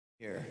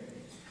Here.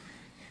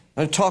 I'm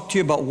going to talk to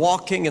you about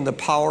walking in the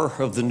power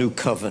of the new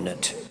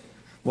covenant.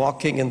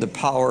 Walking in the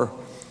power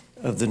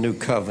of the new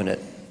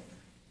covenant.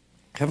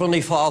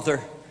 Heavenly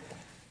Father,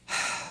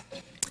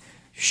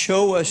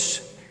 show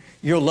us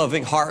your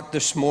loving heart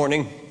this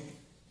morning.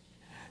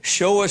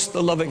 Show us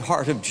the loving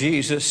heart of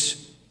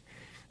Jesus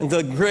and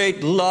the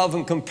great love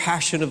and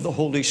compassion of the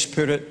Holy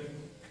Spirit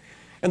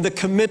and the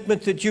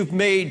commitment that you've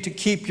made to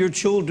keep your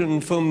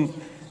children from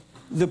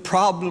the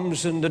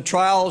problems and the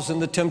trials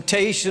and the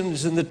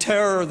temptations and the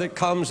terror that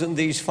comes in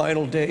these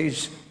final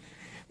days.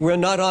 We're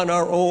not on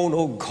our own,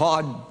 oh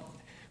God.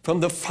 From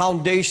the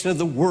foundation of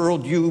the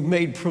world, you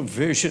made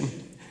provision.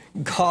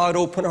 God,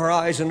 open our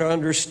eyes and our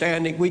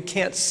understanding. We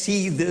can't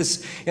see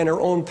this in our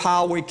own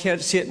power. We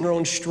can't see it in our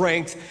own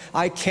strength.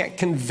 I can't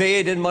convey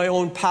it in my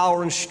own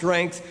power and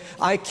strength.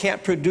 I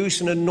can't produce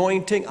an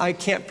anointing. I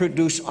can't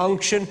produce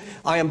unction.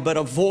 I am but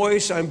a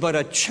voice. I'm but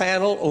a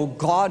channel. Oh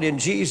God, in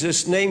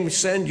Jesus' name,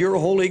 send your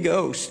Holy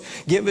Ghost.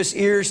 Give us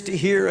ears to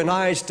hear and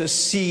eyes to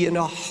see and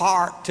a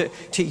heart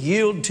to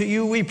yield to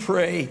you, we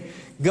pray.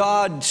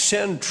 God,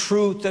 send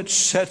truth that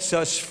sets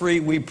us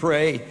free, we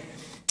pray.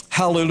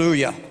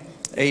 Hallelujah.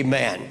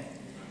 Amen.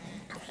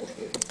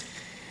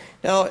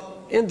 Now,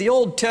 in the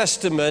Old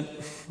Testament,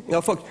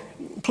 now, folks,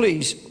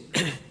 please,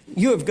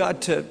 you have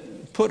got to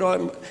put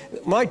on,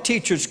 my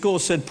teacher at school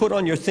said, put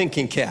on your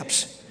thinking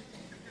caps.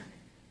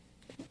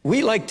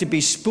 We like to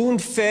be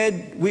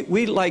spoon-fed.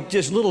 We like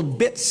just little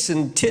bits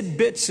and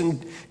tidbits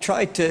and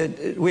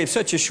we have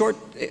such a short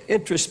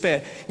interest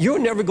span. You're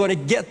never going to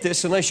get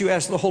this unless you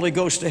ask the Holy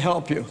Ghost to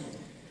help you.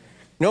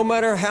 No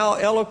matter how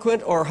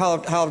eloquent or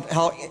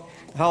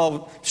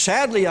how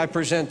sadly I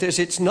present this,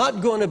 it's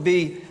not going to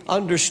be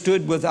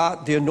understood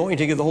without the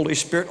anointing of the Holy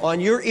Spirit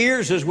on your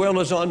ears as well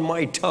as on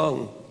my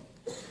tongue.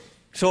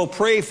 So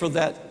pray for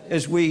that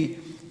as we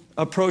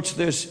approach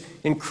this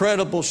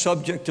incredible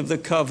subject of the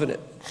covenant.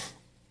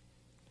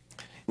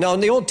 Now, in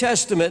the Old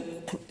Testament,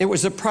 it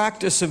was a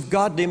practice of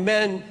godly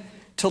men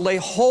to lay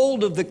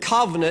hold of the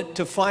covenant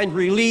to find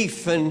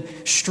relief and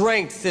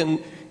strength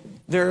in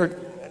their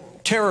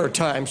terror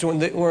times, when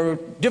there were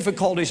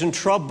difficulties and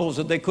troubles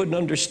that they couldn't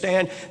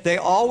understand. They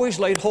always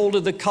laid hold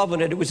of the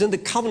covenant. It was in the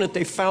covenant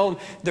they found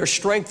their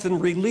strength and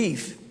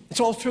relief. It's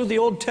all through the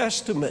Old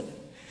Testament.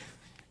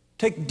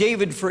 Take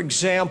David, for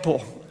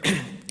example.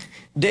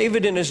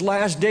 David in his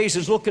last days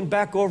is looking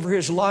back over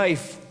his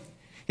life.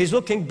 He's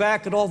looking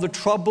back at all the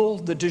trouble,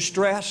 the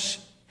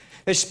distress,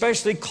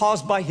 especially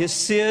caused by his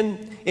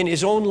sin in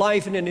his own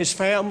life and in his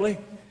family.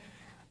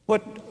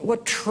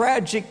 What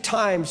tragic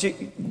times.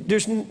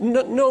 There's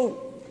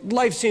no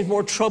life seems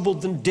more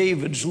troubled than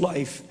David's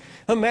life.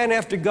 A man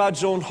after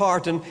God's own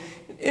heart. And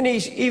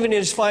even in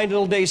his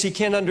final days, he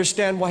can't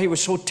understand why he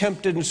was so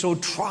tempted and so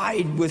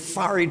tried with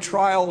fiery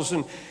trials.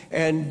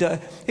 And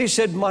he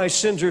said, my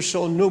sins are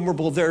so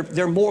innumerable,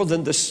 they're more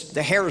than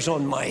the hairs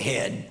on my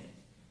head.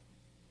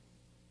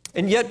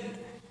 And yet,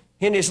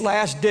 in his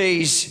last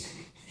days,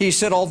 he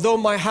said, although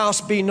my house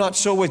be not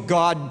so with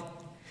God,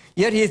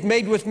 yet he hath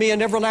made with me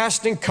an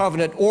everlasting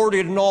covenant,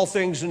 ordered in all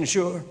things and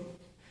sure.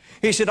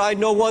 He said, I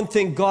know one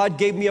thing, God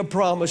gave me a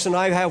promise, and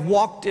I have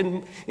walked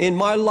in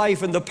my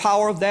life in the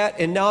power of that,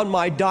 and now in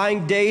my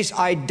dying days,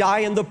 I die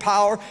in the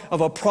power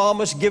of a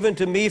promise given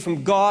to me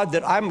from God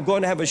that I'm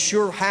going to have a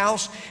sure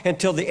house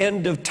until the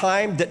end of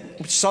time, that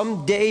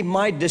someday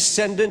my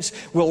descendants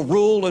will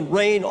rule and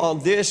reign on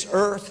this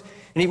earth.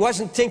 And he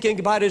wasn't thinking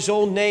about his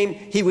own name,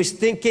 he was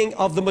thinking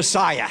of the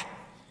Messiah.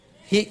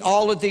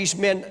 All of these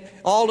men,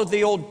 all of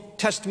the Old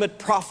Testament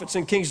prophets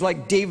and kings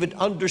like David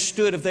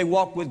understood, if they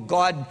walked with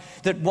God,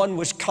 that one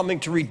was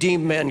coming to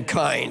redeem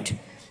mankind.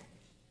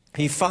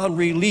 He found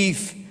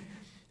relief.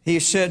 He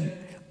said,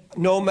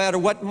 no matter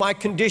what my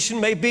condition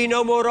may be,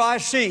 no more I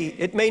see.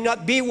 It may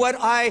not be what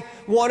I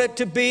want it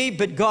to be,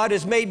 but God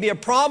has made me a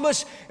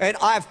promise, and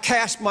I've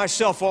cast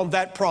myself on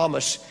that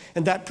promise,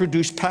 and that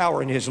produced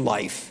power in his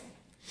life.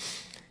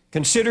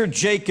 Consider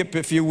Jacob,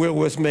 if you will,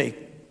 with me.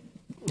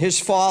 His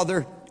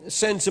father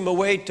sends him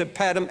away to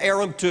Paddan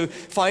Aram to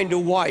find a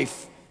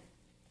wife.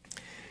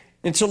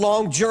 It's a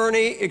long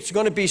journey. It's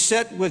going to be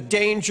set with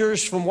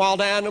dangers from wild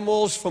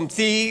animals, from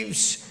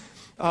thieves.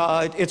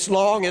 It's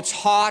long, it's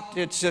hot,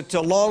 it's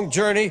a long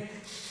journey.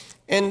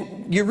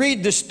 And you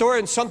read the story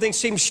and something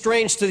seems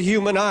strange to the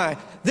human eye.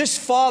 This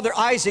father,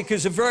 Isaac,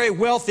 is a very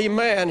wealthy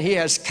man. He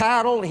has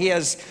cattle, he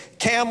has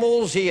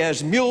camels, he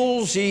has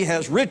mules, he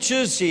has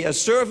riches, he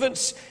has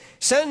servants.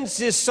 Sends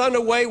his son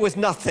away with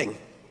nothing.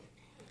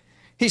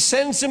 He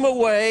sends him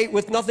away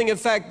with nothing. In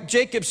fact,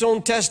 Jacob's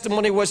own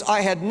testimony was,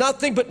 I had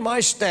nothing but my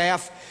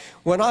staff.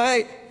 When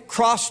I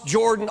crossed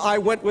Jordan, I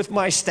went with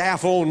my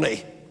staff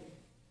only.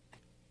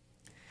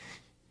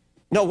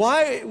 Now,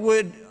 why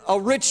would a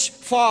rich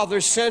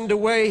father send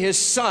away his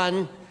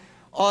son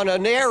on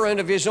an errand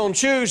of his own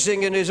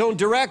choosing in his own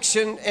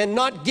direction and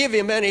not give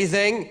him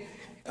anything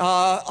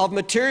of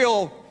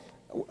material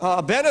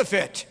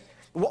benefit?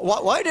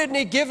 Why didn't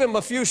he give him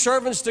a few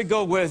servants to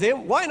go with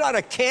him? Why not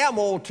a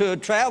camel to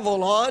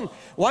travel on?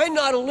 Why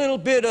not a little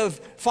bit of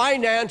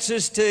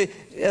finances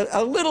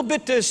a little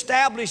bit to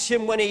establish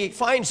him when he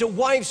finds a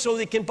wife so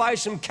he can buy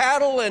some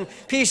cattle and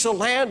piece of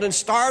land and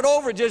start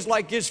over just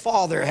like his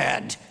father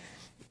had?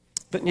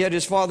 But yet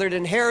his father had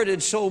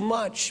inherited so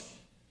much.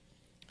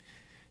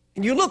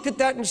 And you look at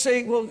that and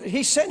say, well,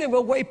 he sent him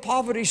away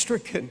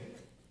poverty-stricken.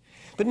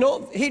 But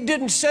no, he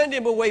didn't send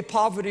him away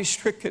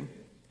poverty-stricken.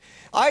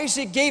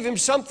 Isaac gave him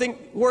something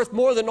worth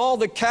more than all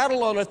the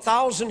cattle on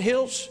 1,000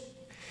 hills.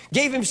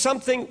 Gave him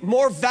something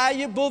more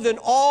valuable than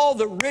all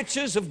the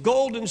riches of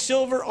gold and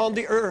silver on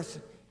the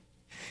earth.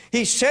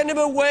 He sent him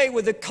away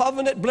with the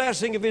covenant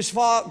blessing of his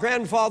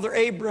grandfather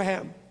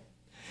Abraham.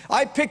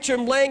 I picture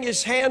him laying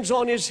his hands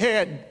on his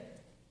head.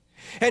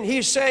 And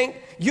he's saying,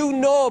 you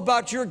know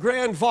about your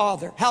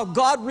grandfather, how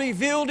God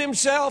revealed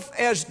himself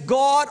as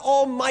God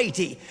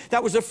Almighty.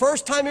 That was the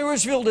first time he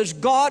was revealed as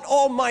God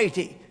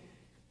Almighty.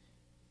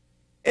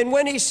 And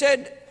when he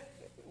said,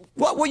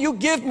 what will you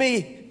give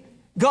me,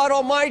 God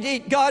Almighty?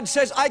 God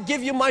says, I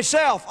give you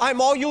myself.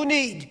 I'm all you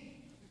need.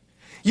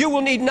 You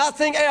will need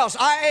nothing else.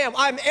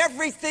 I'm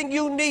everything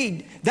you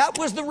need. That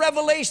was the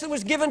revelation that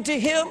was given to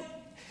him.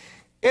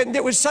 And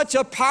it was such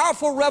a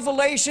powerful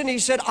revelation. He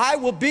said, I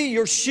will be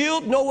your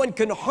shield. No one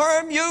can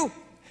harm you.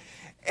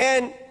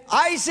 And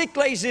Isaac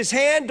lays his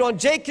hand on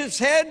Jacob's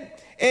head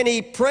and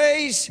he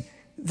prays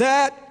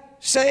that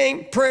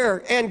same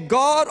prayer. And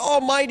God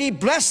Almighty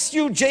bless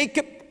you,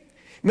 Jacob,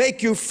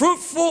 make you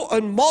fruitful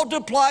and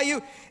multiply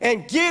you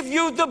and give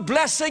you the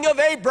blessing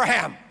of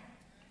Abraham.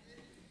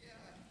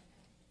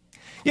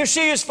 You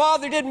see, his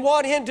father didn't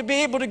want him to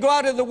be able to go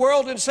out in the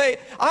world and say,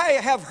 I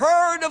have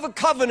heard of a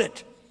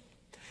covenant.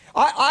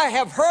 I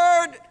have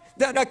heard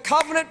that a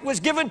covenant was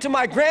given to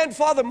my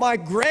grandfather. My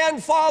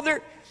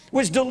grandfather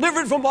was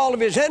delivered from all of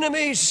his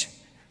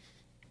enemies.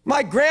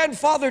 My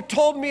grandfather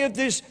told me of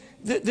this,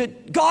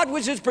 that God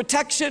was his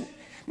protection.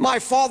 My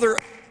father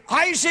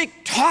Isaac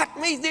taught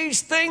me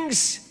these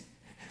things.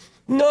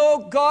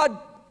 No, God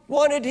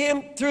wanted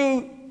him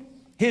through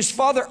his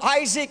father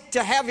Isaac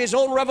to have his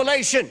own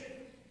revelation.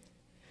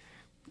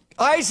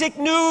 Isaac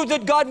knew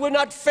that God would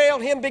not fail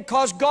him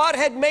because God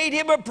had made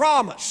him a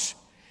promise.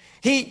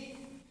 He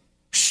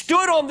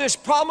stood on this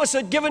promise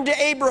had given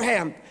to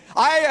Abraham.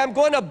 I am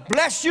going to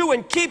bless you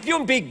and keep you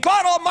and be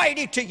God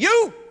Almighty to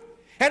you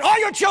and all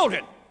your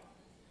children.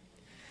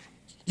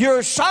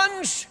 Your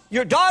sons,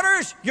 your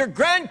daughters, your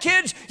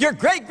grandkids, your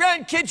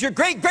great-grandkids, your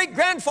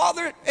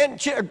great-great-grandfather and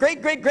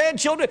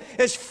great-great-grandchildren,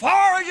 as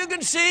far as you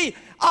can see,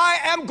 I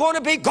am going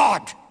to be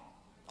God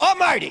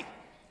Almighty.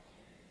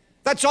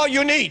 That's all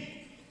you need.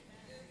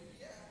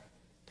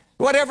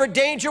 Whatever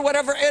danger,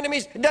 whatever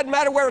enemies, it doesn't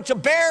matter whether it's a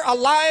bear, a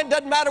lion,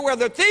 doesn't matter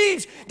whether they're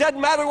thieves, doesn't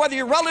matter whether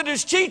your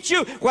relatives cheat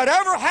you,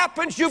 whatever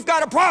happens, you've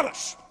got a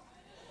promise.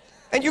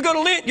 And you're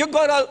going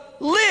to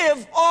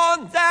live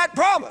on that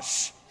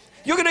promise.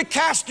 You're going to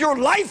cast your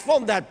life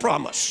on that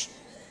promise.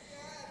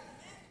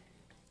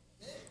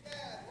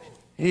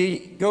 He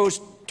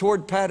goes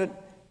toward Paddan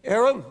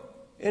Aram,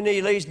 and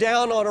he lays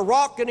down on a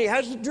rock, and he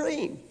has a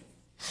dream.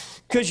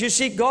 Because you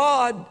see,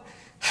 God,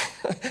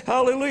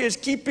 hallelujah, is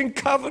keeping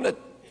covenant.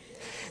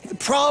 The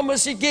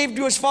promise he gave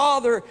to his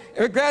father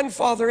or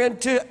grandfather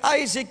and to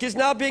Isaac is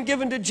now being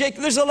given to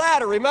Jacob. There's a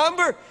ladder,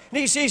 remember? And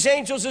he sees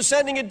angels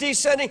ascending and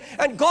descending,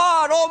 and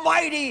God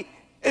Almighty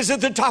is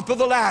at the top of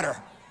the ladder.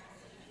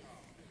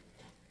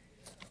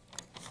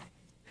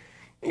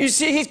 You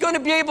see, he's going to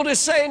be able to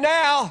say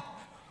now,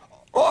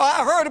 oh,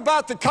 I heard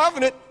about the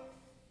covenant.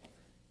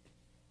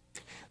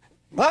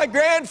 My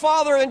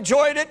grandfather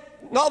enjoyed it,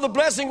 and all the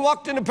blessing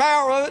walked in the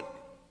power of it.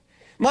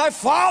 My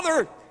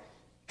father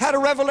had a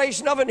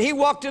revelation of it, and he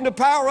walked in the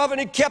power of it,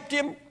 and it kept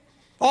him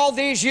all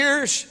these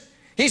years.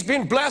 He's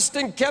been blessed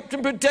and kept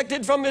and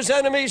protected from his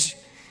enemies,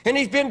 and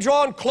he's been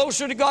drawn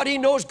closer to God. He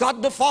knows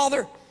God the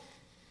Father.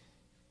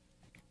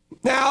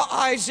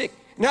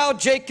 Now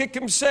Jacob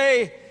can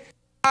say,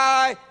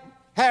 I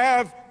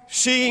have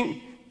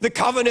seen the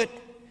covenant,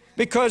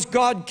 because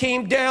God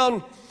came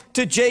down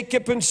to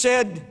Jacob and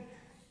said,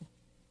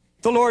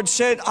 the Lord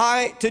said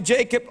to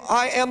Jacob,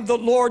 I am the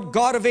Lord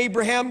God of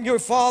Abraham, your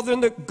father,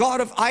 and the God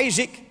of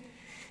Isaac.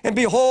 And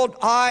behold,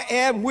 I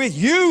am with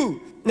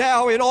you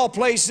now in all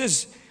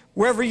places,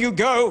 wherever you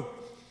go.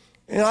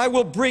 And I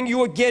will bring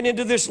you again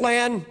into this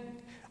land.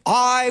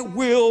 I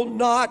will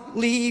not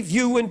leave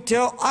you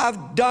until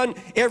I've done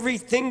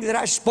everything that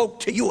I spoke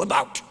to you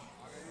about.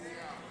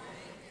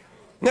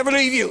 Never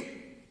leave you.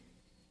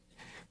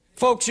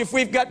 Folks, if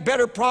we've got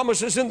better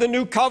promises in the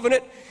new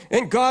covenant,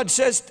 and God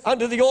says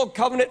under the old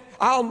covenant,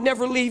 I'll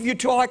never leave you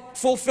till I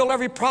fulfill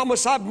every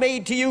promise I've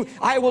made to you.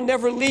 I will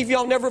never leave you.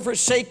 I'll never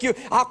forsake you.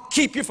 I'll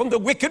keep you from the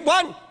wicked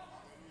one.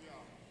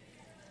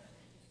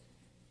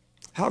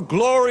 How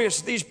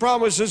glorious these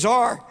promises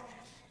are.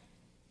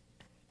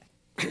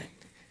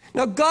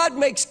 Now, God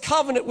makes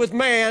covenant with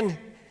man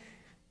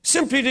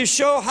simply to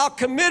show how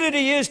committed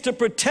he is to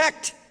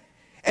protect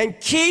and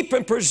keep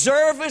and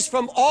preserve us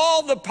from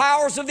all the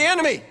powers of the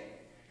enemy,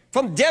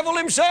 from devil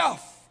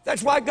himself.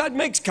 That's why God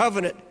makes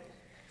covenant.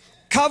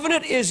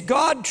 Covenant is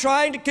God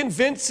trying to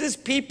convince his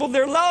people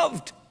they're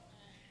loved.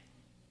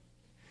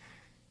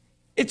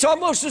 It's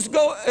almost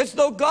as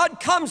though God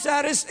comes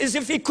at us as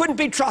if he couldn't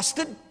be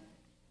trusted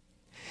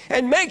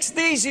and makes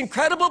these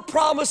incredible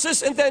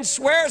promises and then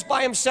swears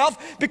by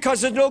himself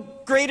because there's no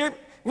greater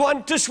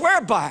one to swear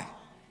by.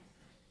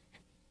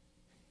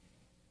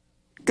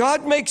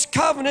 God makes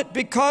covenant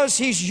because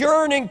he's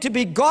yearning to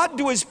be God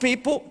to his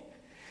people,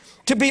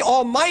 to be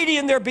almighty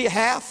in their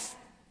behalf.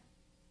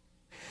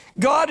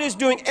 God is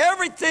doing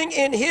everything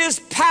in his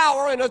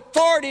power and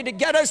authority to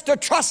get us to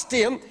trust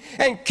him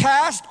and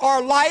cast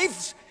our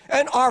lives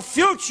and our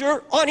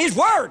future on his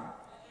word.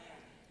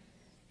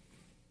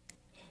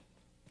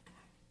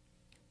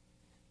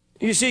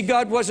 You see,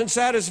 God wasn't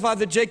satisfied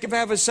that Jacob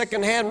have a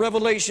second-hand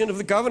revelation of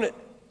the covenant.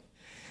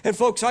 And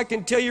folks, I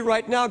can tell you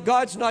right now,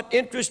 God's not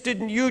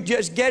interested in you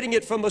just getting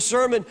it from a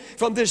sermon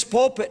from this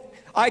pulpit.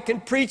 I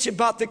can preach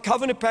about the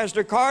covenant,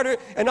 Pastor Carter,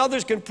 and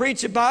others can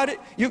preach about it.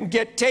 You can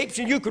get tapes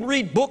and you can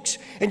read books,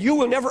 and you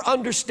will never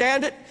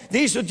understand it.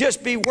 These will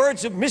just be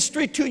words of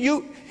mystery to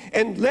you,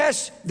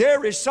 unless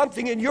there is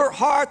something in your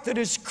heart that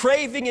is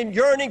craving and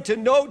yearning to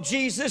know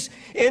Jesus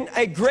in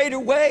a greater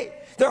way.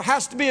 There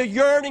has to be a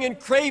yearning and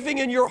craving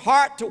in your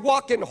heart to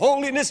walk in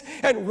holiness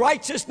and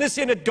righteousness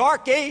in a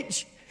dark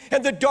age.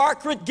 And the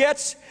darker it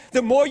gets,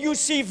 the more you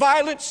see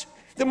violence,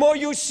 the more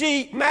you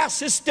see mass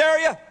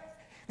hysteria,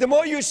 the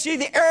more you see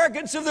the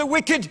arrogance of the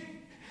wicked.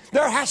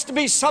 There has to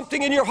be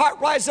something in your heart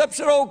rise up and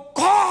say, oh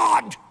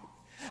God,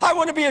 I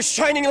want to be a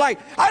shining light.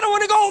 I don't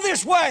want to go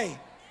this way.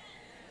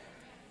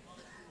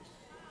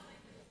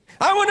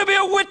 I want to be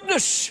a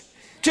witness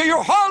to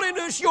your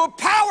holiness, your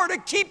power to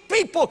keep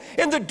people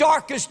in the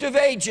darkest of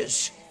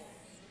ages.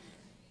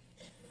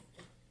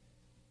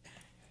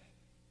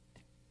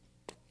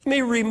 Let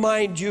me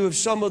remind you of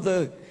some of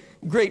the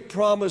great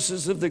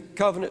promises of the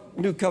covenant,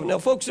 new covenant. Now,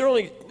 folks, there are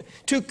only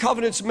two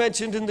covenants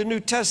mentioned in the New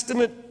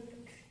Testament,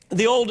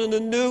 the Old and the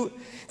New.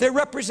 They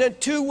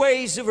represent two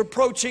ways of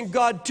approaching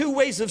God, two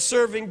ways of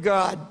serving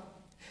God.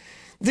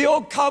 The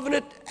Old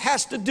Covenant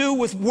has to do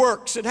with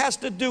works. It has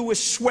to do with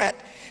sweat.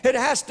 It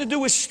has to do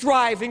with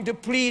striving to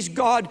please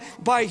God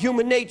by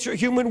human nature,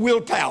 human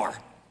willpower.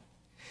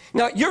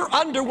 Now, you're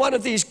under one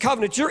of these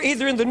covenants. You're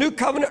either in the New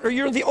Covenant or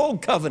you're in the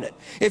Old Covenant.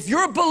 If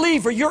you're a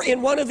believer, you're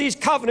in one of these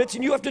covenants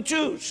and you have to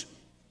choose.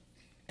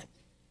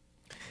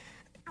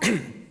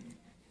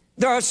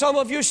 There are some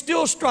of you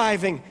still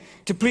striving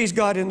to please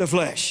God in the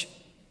flesh.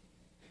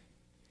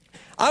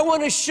 I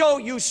want to show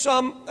you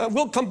some,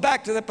 we'll come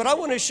back to that, but I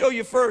want to show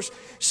you first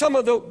some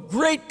of the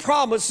great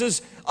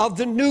promises of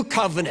the New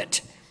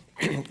Covenant.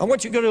 I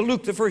want you to go to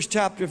Luke, the first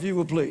chapter, if you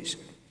will, please.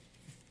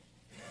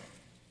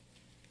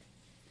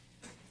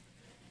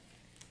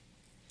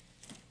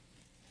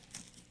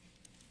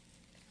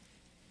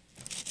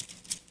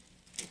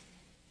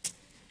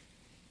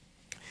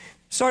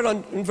 Start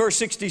in verse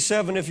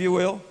 67, if you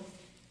will.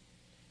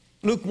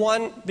 Luke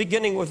 1,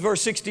 beginning with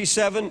verse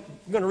 67.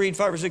 I'm going to read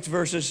 5 or 6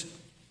 verses.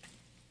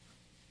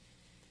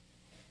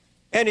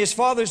 And his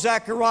father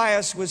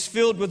Zacharias was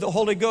filled with the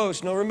Holy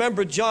Ghost. Now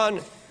remember,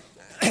 John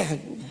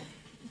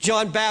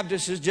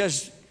Baptist has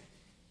just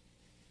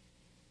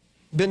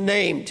been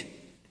named.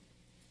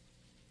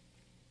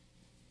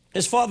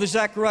 His father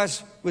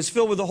Zacharias was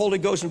filled with the Holy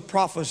Ghost and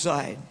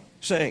prophesied,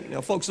 saying,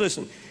 now folks,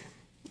 listen.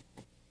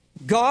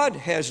 God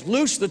has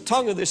loosed the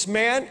tongue of this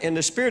man, and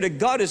the Spirit of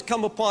God has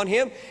come upon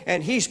him,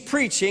 and he's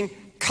preaching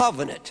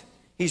covenant.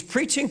 He's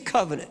preaching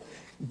covenant.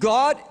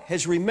 God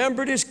has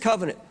remembered his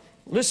covenant.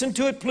 Listen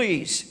to it,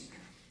 please.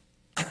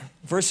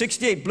 Verse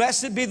 68,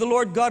 blessed be the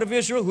Lord God of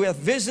Israel, who hath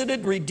visited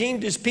and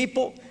redeemed his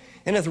people,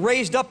 and hath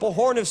raised up a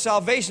horn of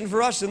salvation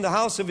for us in the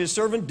house of his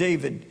servant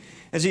David,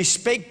 as he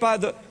spake by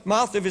the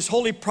mouth of his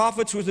holy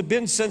prophets, which have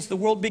been since the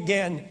world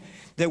began,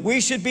 that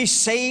we should be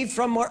saved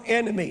from our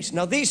enemies.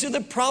 Now, these are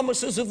the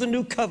promises of the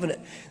new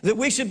covenant, that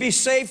we should be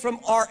saved from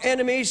our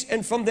enemies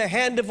and from the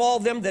hand of all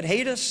them that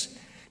hate us,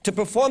 to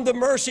perform the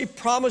mercy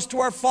promised to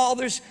our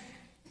fathers,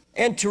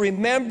 and to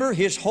remember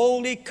his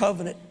holy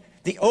covenant,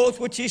 the oath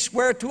which he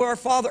sware to our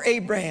father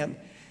Abraham,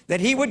 that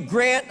he would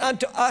grant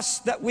unto us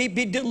that we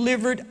be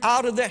delivered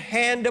out of the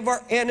hand of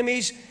our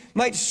enemies,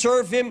 might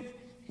serve him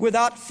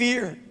without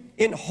fear,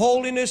 in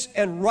holiness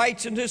and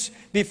righteousness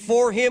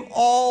before him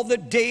all the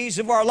days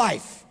of our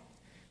life.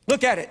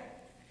 Look at it.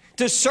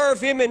 To serve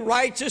him in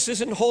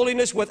righteousness and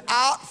holiness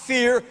without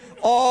fear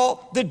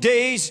all the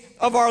days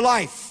of our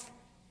life.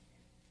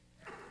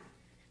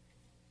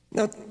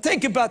 Now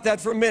think about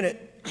that for a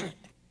minute.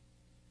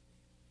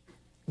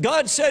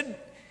 God said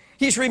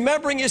he's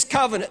remembering his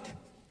covenant.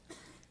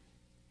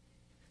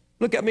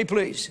 Look at me,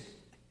 please.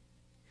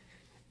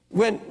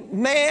 When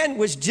man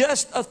was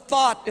just a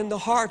thought in the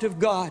heart of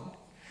God,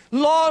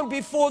 long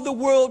before the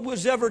world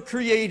was ever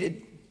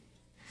created,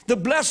 the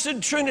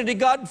blessed Trinity,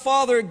 God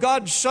Father,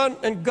 God Son,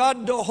 and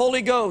God the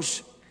Holy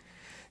Ghost,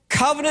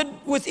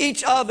 covenanted with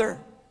each other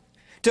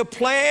to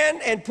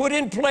plan and put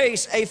in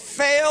place a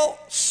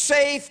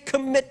fail-safe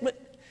commitment,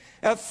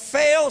 a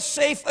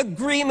fail-safe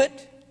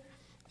agreement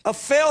a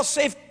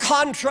fail-safe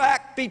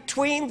contract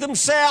between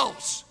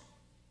themselves,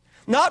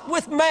 not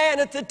with man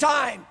at the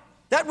time.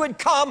 That would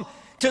come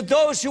to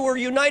those who were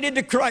united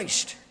to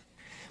Christ.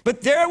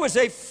 But there was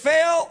a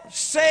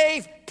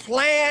fail-safe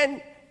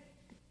plan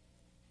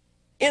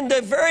in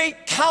the very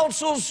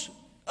councils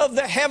of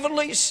the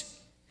heavenlies.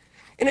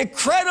 An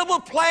incredible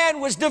plan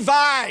was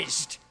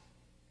devised.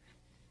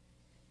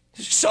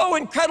 So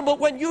incredible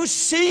when you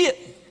see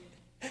it.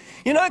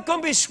 You're not going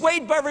to be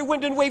swayed by every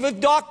wind and wave of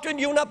doctrine.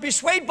 You'll not be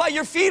swayed by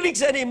your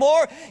feelings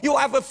anymore. You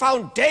have a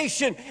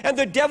foundation, and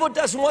the devil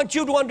doesn't want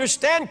you to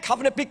understand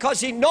covenant because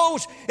he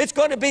knows it's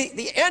going to be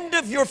the end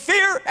of your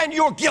fear and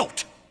your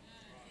guilt.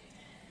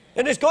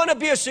 And it's going to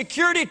be a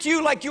security to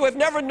you like you have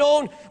never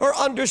known or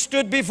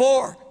understood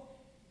before.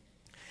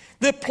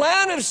 The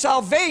plan of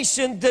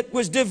salvation that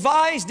was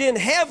devised in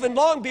heaven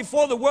long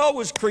before the world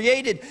was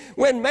created,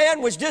 when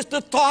man was just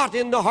a thought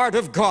in the heart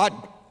of God.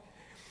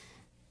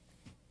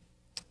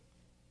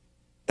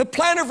 The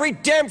plan of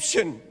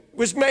redemption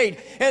was made.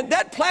 And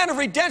that plan of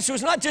redemption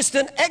was not just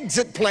an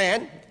exit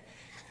plan.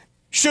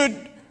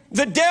 Should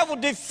the devil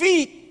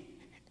defeat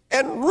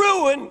and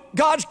ruin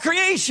God's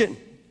creation.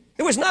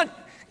 It was not,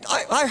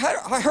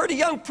 I heard a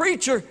young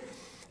preacher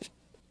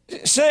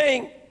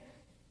saying,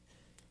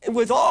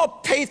 with all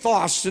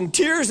pathos and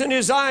tears in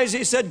his eyes,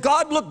 he said,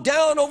 God looked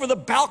down over the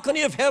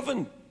balcony of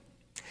heaven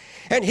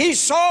and he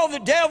saw the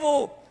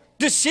devil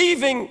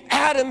deceiving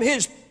Adam,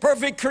 his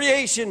perfect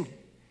creation.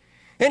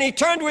 And he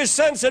turned to his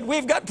son and said,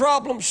 we've got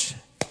problems.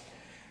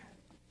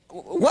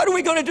 What are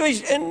we going to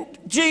do? And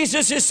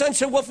Jesus, his son,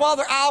 said, well,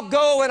 Father, I'll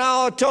go and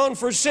I'll atone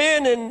for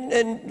sin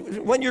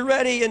and when you're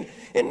ready.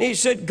 And he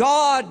said,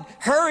 God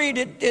hurried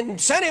it and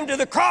sent him to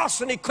the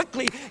cross, and he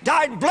quickly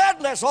died and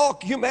bled lest all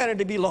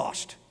humanity be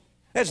lost.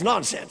 That's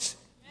nonsense.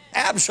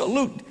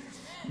 Absolute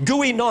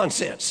gooey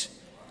nonsense.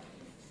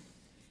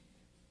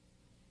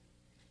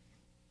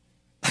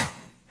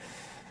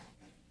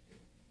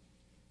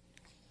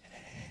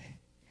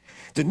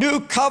 The new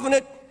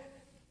covenant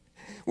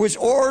was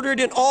ordered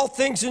and all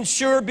things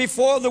ensured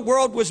before the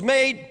world was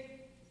made.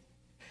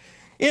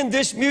 In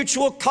this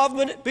mutual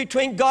covenant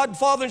between God,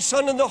 Father,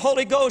 Son, and the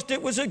Holy Ghost,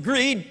 it was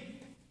agreed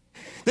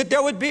that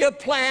there would be a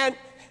plan.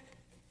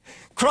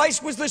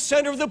 Christ was the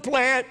center of the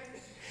plan,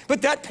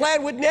 but that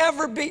plan would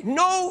never be,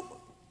 no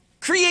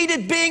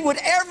created being would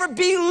ever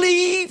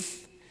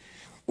believe,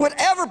 would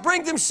ever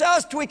bring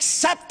themselves to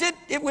accept it.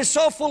 It was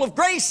so full of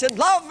grace and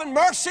love and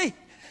mercy,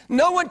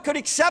 no one could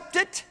accept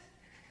it.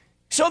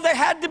 So they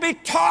had to be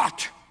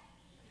taught.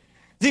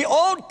 The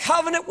old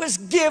covenant was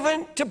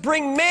given to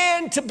bring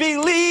man to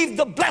believe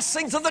the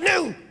blessings of the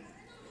new.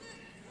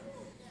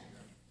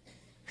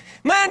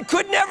 Man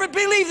could never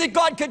believe that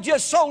God could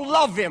just so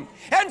love him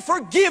and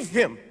forgive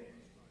him,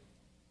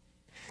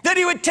 that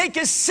he would take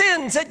his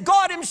sins, that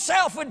God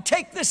himself would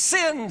take the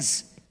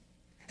sins,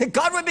 that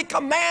God would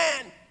become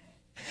man.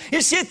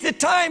 You see, at the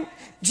time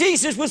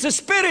Jesus was a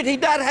spirit, he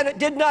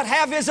did not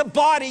have his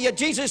body. Yet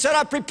Jesus said,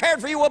 I've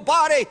prepared for you a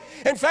body.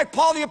 In fact,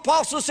 Paul the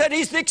apostle said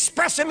he's the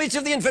express image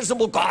of the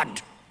invisible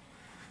God.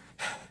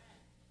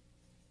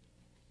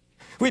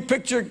 We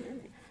picture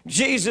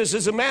Jesus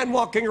as a man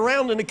walking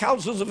around in the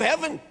councils of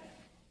heaven.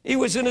 He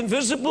was an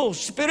invisible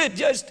spirit,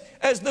 just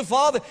as the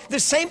Father, the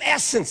same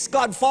essence,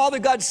 God Father,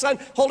 God Son,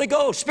 Holy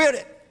Ghost,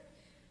 Spirit.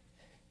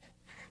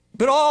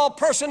 But all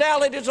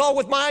personalities, all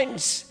with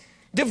minds,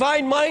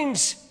 divine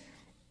minds.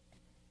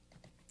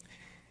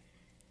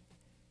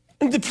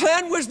 And the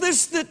plan was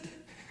this, that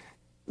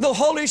the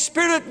Holy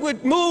Spirit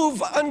would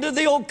move under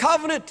the old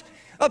covenant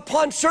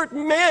upon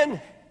certain men,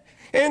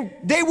 and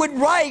they would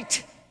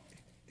write,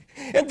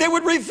 and they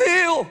would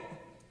reveal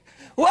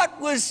what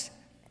was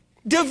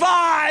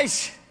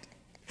devised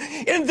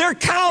in their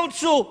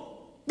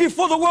counsel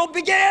before the world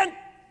began.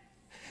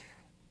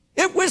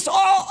 It was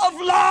all of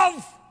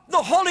love.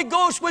 The Holy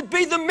Ghost would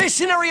be the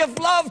missionary of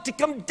love to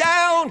come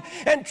down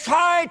and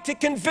try to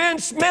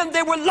convince men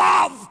they were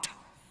loved.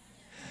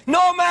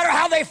 No matter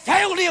how they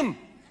failed him,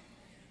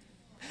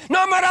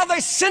 no matter how they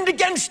sinned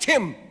against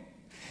him,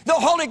 the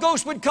Holy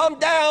Ghost would come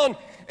down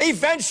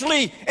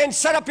eventually and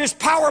set up his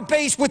power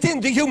base within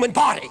the human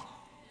body.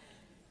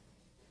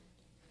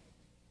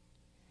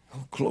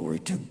 Oh, glory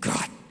to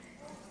God.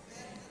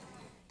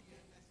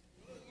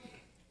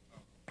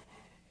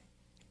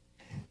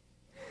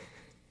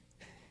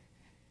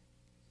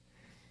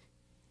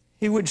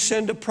 He would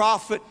send a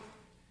prophet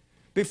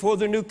before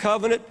the new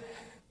covenant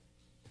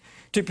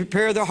to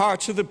prepare the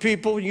hearts of the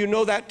people. You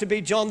know that to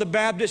be John the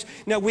Baptist.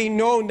 Now we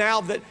know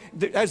now that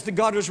as the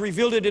God has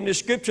revealed it in the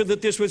scripture,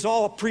 that this was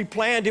all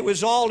pre-planned. It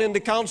was all in the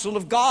counsel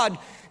of God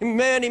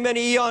many,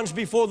 many eons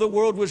before the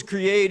world was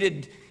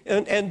created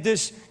and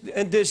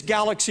this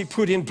galaxy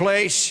put in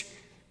place.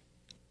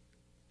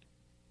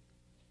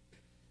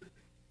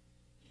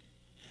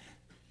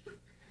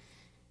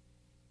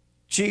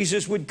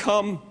 Jesus would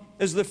come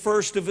as the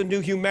first of a new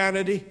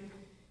humanity.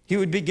 He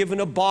would be given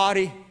a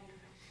body.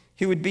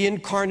 He would be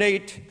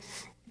incarnate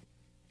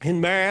in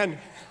man,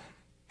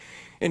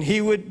 and he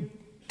would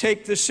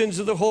take the sins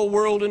of the whole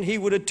world, and he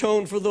would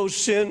atone for those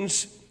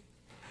sins.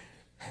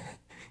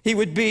 He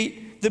would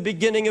be the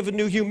beginning of a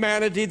new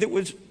humanity that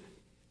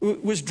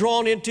was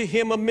drawn into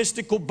him, a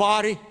mystical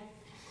body.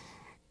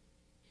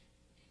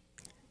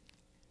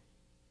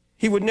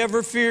 He would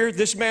never fear,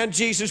 this man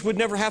Jesus would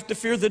never have to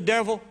fear the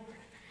devil.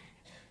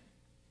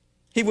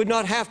 He would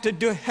not have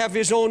to have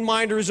his own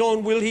mind or his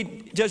own will.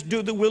 He'd just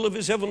do the will of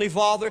his heavenly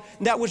Father.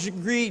 And that was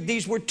agreed.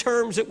 These were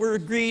terms that were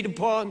agreed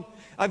upon.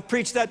 I've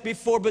preached that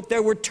before, but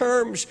there were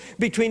terms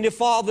between the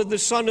Father, the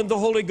Son, and the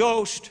Holy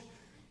Ghost.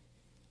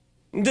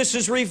 And this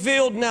is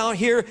revealed now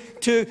here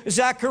to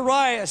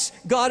Zacharias.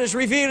 God is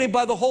revealing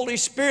by the Holy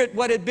Spirit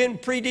what had been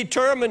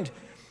predetermined.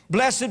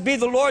 Blessed be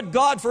the Lord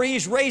God, for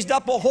he's raised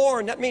up a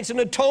horn. That means an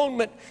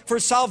atonement for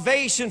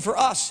salvation for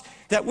us,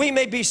 that we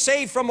may be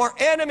saved from our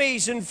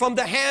enemies and from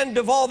the hand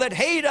of all that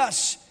hate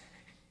us.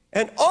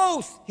 An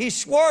oath he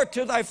swore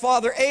to thy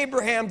father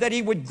Abraham that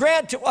he would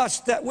grant to us,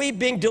 that we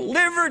being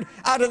delivered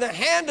out of the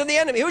hand of the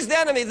enemy. Who's the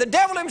enemy? The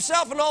devil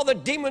himself and all the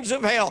demons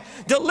of hell.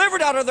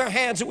 Delivered out of their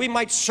hands, that we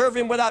might serve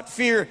him without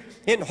fear,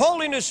 in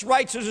holiness,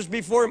 righteousness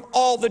before him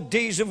all the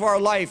days of our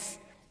life.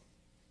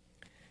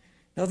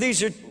 Now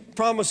these are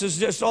promises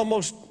just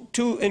almost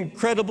too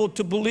incredible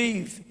to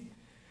believe.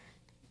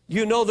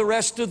 You know the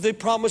rest of the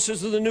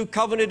promises of the new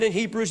covenant in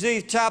Hebrews,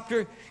 the 8th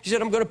chapter. He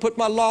said, I'm going to put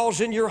my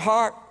laws in your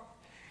heart.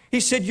 He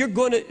said, you're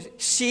going to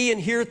see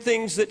and hear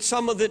things that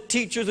some of the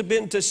teachers have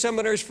been to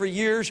seminaries for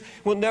years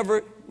will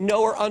never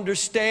know or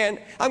understand.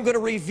 I'm going to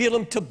reveal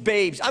them to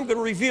babes. I'm going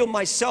to reveal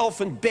myself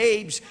and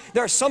babes.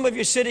 There are some of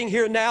you sitting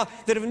here now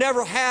that have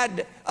never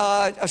had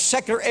a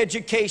secular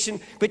education,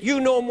 but you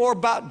know more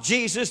about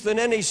Jesus than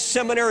any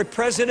seminary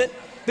president,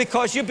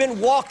 because you've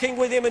been walking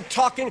with him and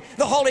talking.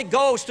 The Holy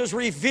Ghost has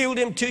revealed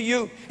him to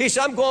you. He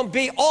said, I'm going to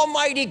be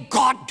Almighty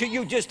God to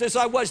you, just as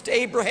I was to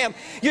Abraham.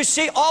 You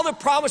see, all the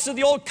promises of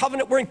the old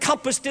covenant were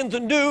encompassed in the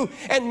new,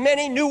 and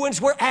many new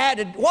ones were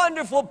added.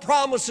 Wonderful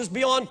promises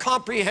beyond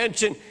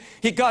comprehension.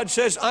 God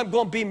says, I'm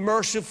going to be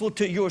merciful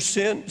to your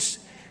sins.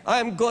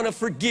 I'm going to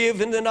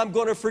forgive, and then I'm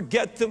going to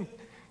forget them.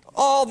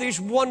 All these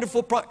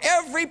wonderful promises.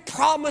 Every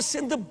promise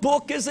in the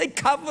book is a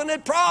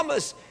covenant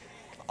promise.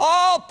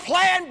 All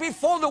planned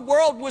before the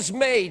world was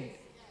made.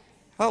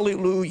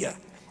 Hallelujah.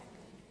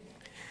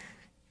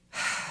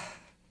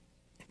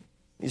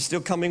 You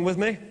still coming with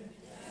me?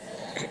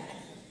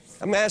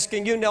 I'm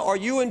asking you now, are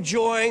you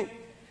enjoying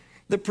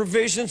the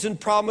provisions and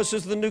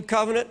promises of the new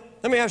covenant?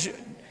 Let me ask you,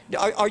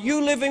 are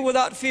you living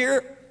without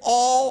fear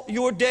all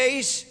your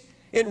days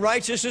in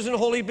righteousness and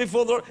holy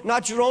before the Lord?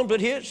 Not your own,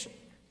 but his?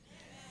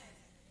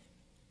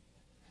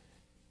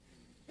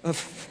 A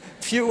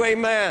few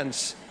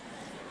amens.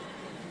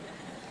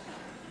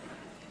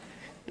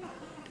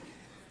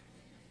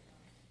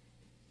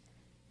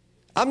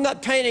 I'm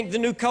not painting the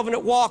new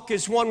covenant walk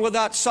as one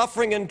without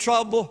suffering and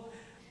trouble.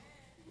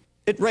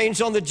 It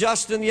rains on the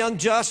just and the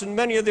unjust, and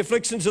many of the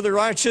afflictions of the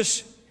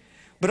righteous.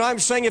 But I'm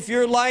saying if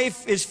your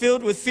life is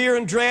filled with fear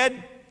and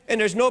dread,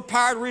 and there's no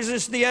power to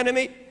resist the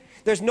enemy,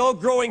 there's no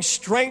growing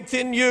strength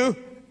in you,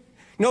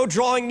 no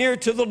drawing near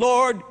to the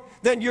Lord,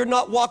 then you're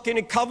not walking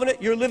in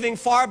covenant. You're living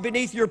far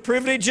beneath your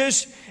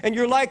privileges, and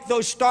you're like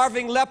those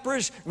starving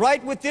lepers,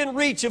 right within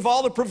reach of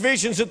all the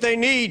provisions that they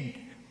need.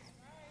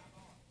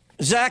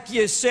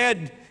 Zacchaeus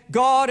said,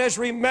 God has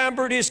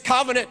remembered his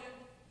covenant.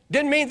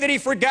 Didn't mean that he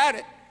forgot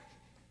it.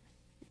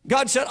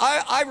 God said,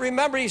 I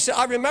remember. He said,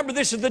 I remember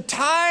this is the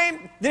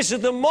time, this is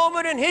the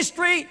moment in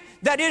history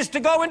that is to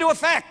go into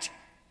effect.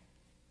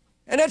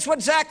 And that's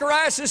what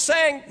Zacharias is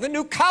saying. The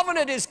new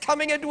covenant is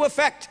coming into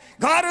effect.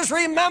 God has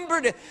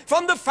remembered it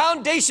from the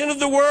foundation of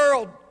the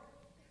world.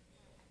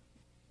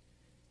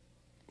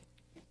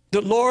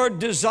 The Lord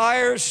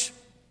desires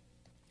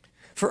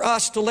for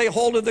us to lay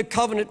hold of the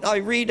covenant. I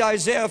read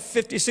Isaiah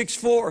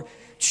 56:4.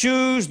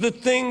 Choose the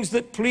things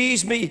that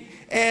please me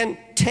and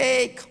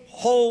take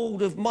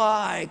hold of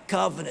my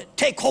covenant.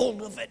 Take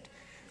hold of it.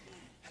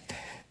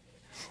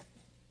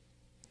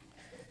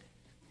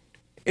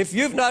 If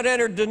you've not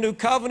entered the new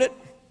covenant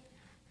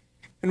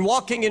and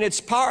walking in its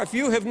power, if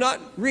you have not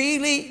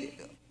really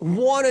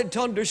wanted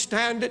to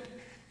understand it,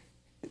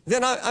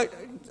 then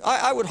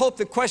I would hope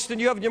the question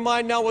you have in your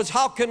mind now is,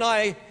 how can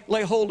I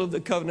lay hold of the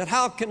covenant?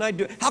 How can I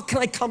do it? How can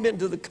I come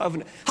into the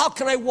covenant? How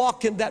can I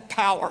walk in that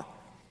power?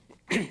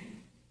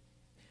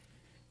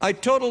 I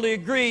totally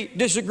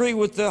disagree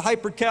with the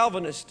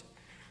hyper-Calvinist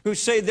who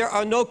say there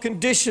are no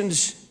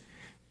conditions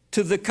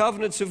to the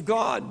covenants of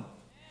God,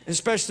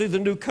 especially the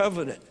new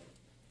covenant.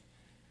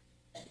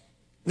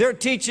 Their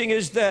teaching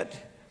is that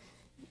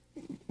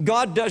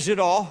God does it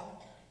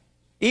all.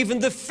 Even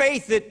the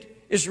faith that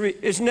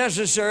is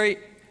necessary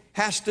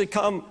has to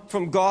come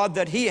from God,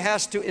 that he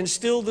has to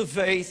instill the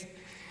faith,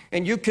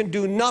 and you can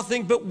do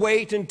nothing but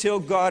wait until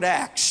God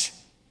acts.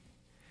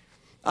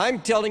 I'm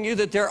telling you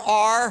that there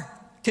are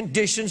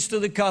conditions to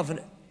the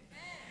covenant.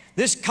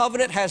 This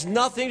covenant has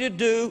nothing to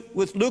do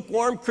with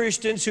lukewarm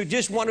Christians who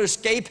just want to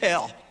escape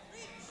hell.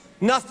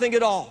 Nothing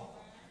at all.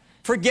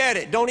 Forget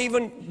it. Don't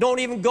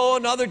even go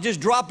another, just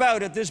drop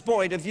out at this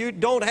point if you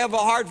don't have a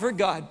heart for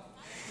God.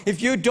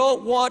 if you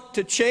don't want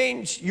to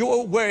change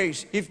your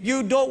ways, if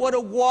you don't want to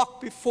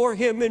walk before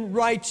Him in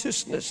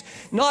righteousness,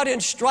 not in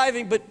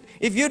striving, but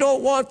if you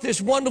don't want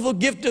this wonderful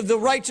gift of the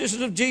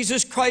righteousness of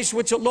Jesus Christ,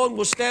 which alone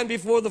will stand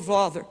before the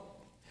Father,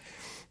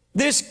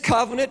 this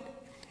covenant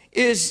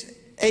is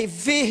a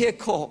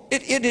vehicle.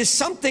 It is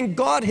something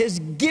God has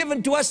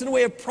given to us in the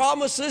way of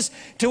promises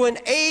to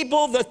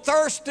enable the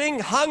thirsting,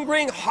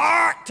 hungering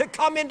heart to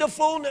come into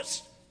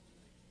fullness.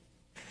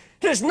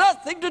 It has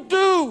nothing to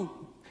do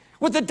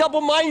with the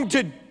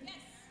double-minded. It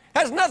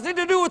has nothing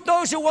to do with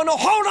those who want to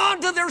hold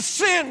on to their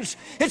sins.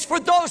 It's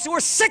for those who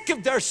are sick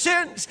of their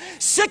sins,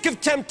 sick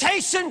of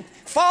temptation,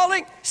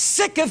 falling,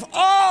 sick of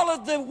all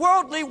of the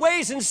worldly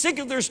ways, and sick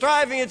of their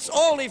striving. It's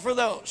only for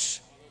those.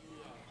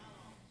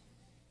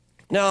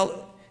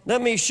 Now,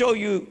 let me show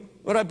you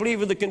what I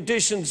believe are the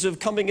conditions of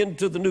coming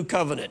into the new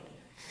covenant.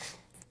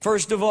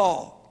 First of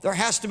all, there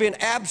has to be an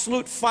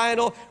absolute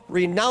final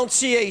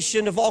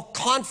renunciation of all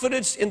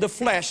confidence in the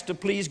flesh to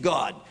please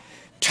God.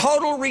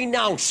 Total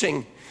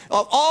renouncing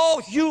of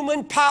all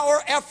human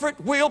power, effort,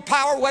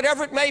 willpower,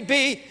 whatever it may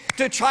be,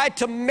 to try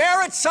to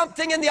merit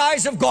something in the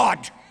eyes of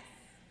God.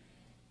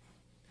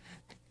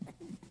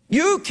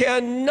 You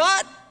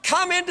cannot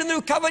come into the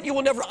new covenant. You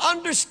will never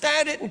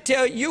understand it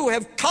until you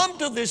have come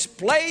to this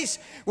place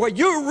where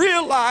you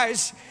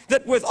realize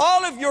that with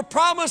all of your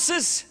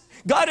promises,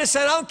 God is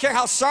saying, I don't care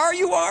how sorry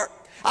you are.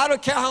 I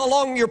don't care how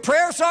long your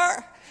prayers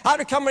are. I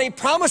don't care how many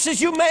promises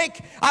you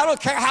make. I don't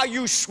care how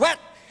you sweat.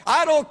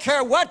 I don't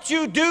care what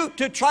you do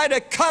to try to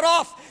cut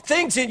off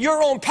things in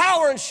your own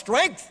power and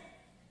strength.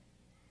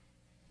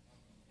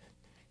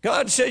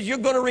 God says you're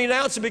going to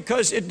renounce it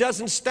because it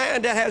doesn't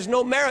stand. It has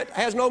no merit,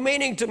 has no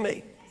meaning to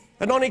me.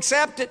 I don't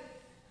accept it.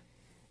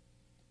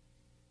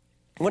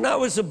 When I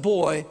was a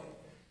boy,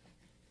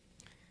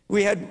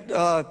 we had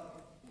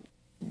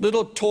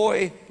little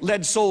toy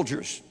lead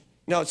soldiers.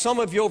 Now, some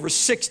of you over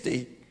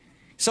 60,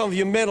 some of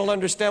you men will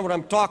understand what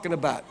I'm talking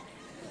about.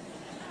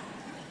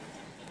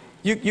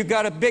 You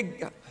got a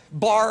big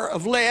bar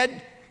of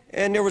lead,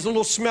 and there was a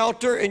little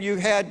smelter, and you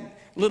had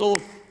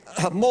little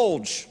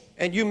molds,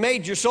 and you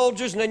made your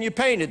soldiers, and then you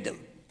painted them.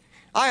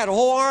 I had a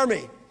whole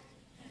army.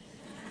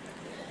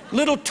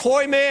 Little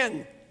toy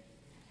men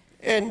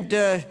and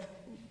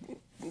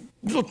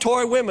little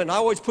toy women. I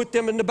always put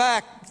them in the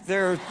back.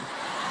 They're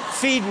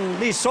feeding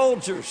these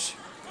soldiers.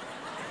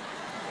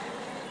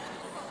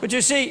 But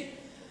you see,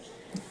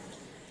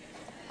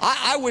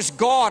 I was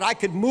God. I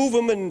could move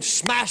them and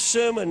smash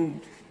them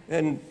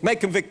and make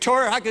them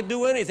victorious. I could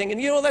do anything.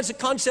 And you know, that's a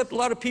concept a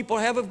lot of people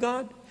have of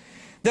God,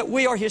 that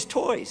we are His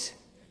toys.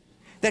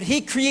 That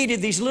He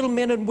created these little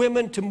men and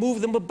women to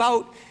move them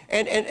about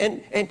and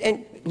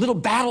little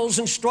battles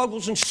and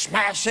struggles and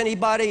smash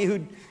anybody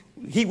who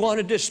He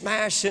wanted to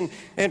smash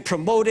and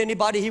promote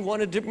anybody He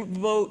wanted to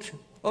promote.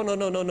 Oh,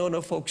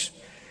 no, folks.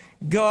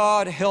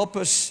 God help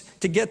us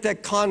to get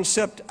that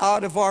concept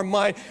out of our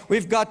mind.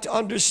 We've got to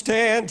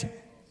understand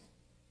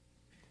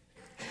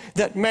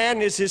that man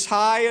is His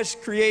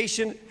highest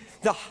creation,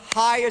 the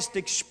highest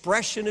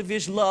expression of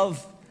His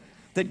love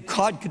that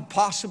God could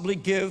possibly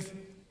give.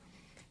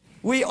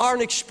 We are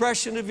an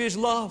expression of His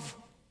love.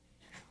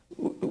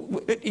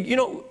 You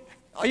know,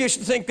 I used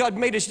to think God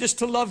made us just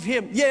to love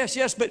Him.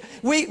 Yes, but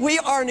we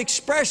are an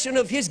expression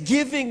of His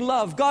giving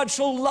love. God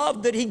so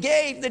loved that He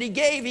gave,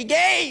 He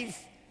gave.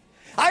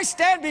 I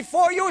stand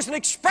before you as an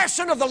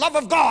expression of the love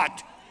of God.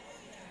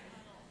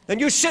 And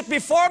you sit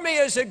before me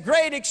as a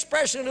great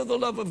expression of the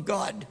love of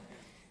God.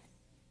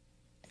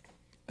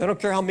 I don't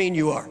care how mean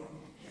you are.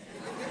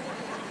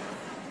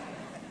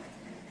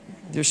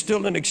 You're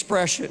still an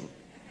expression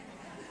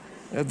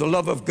of the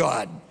love of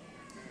God.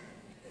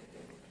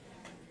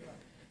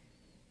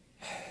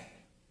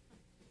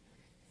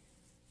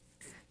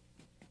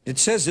 It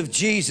says of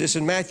Jesus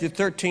in Matthew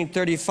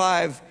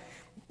 13:35,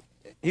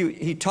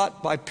 he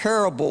taught by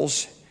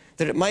parables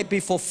that it might be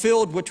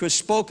fulfilled which was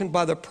spoken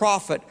by the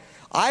prophet.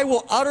 I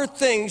will utter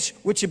things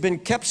which have been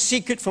kept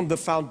secret from the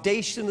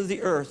foundation of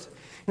the earth.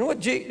 You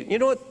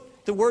know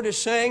what the word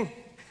is saying?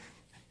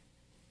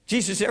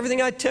 Jesus,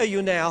 everything I tell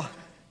you now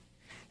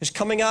is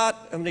coming out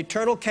of an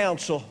eternal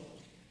counsel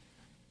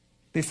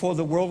before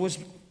the world was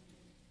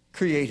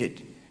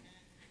created.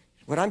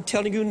 What I'm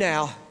telling you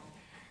now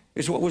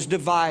is what was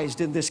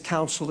devised in this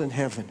council in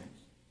heaven.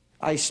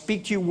 I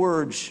speak to you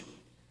words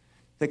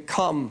that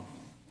come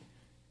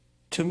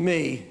to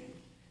me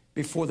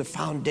before the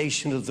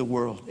foundation of the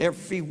world.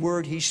 Every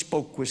word He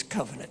spoke was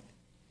covenant.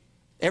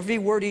 Every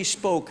word He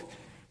spoke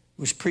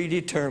was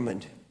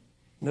predetermined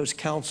in those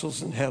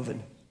councils in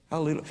heaven.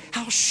 Hallelujah.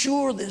 How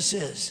sure this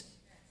is.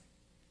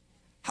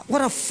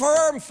 What a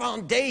firm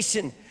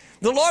foundation.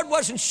 The Lord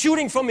wasn't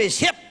shooting from His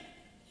hip.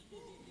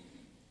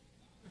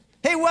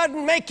 He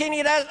wasn't making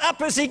it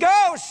up as He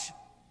goes.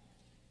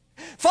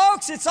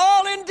 Folks, it's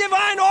all in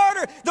divine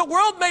order. The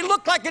world may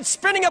look like it's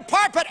spinning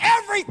apart, but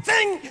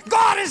everything,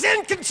 God is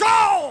in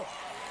control.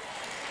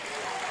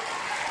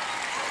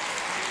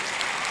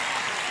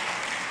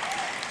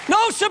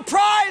 No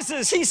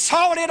surprises. He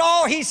saw it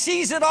all. He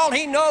sees it all.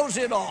 He knows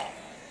it all.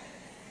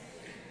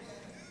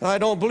 I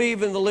don't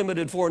believe in the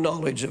limited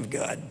foreknowledge of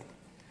God.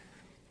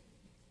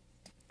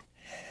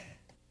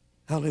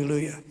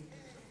 Hallelujah.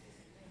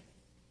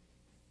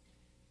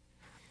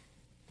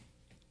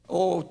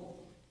 Oh,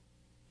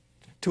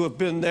 to have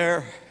been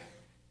there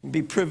and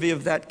be privy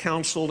of that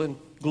counsel and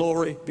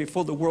glory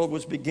before the world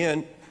was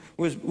begun,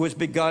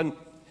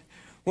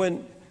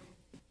 when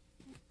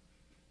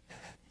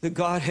the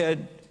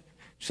Godhead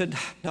said,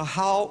 now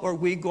how are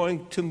we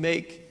going to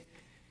make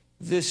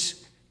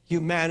this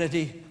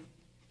humanity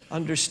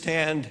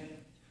understand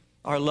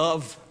our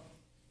love?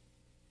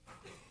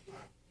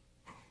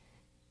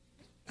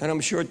 And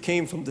I'm sure it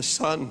came from the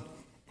Son.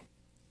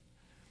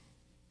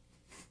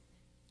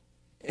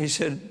 He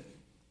said,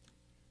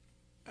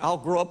 I'll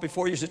grow up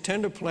before you as a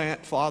tender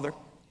plant, Father,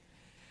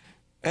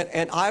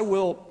 and I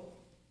will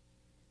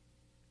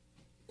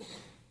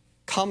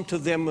come to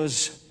them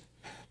as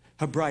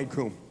a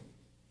bridegroom.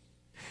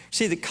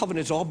 See, the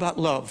covenant is all about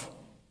love.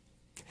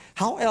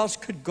 How else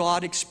could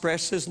God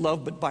express his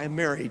love but by a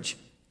marriage?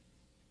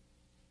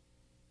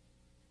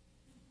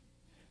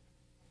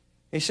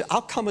 He said,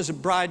 I'll come as a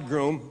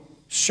bridegroom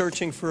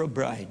searching for a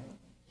bride.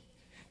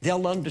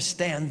 They'll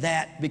understand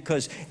that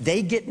because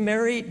they get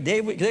married,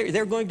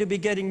 they're going to be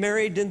getting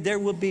married, and there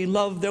will be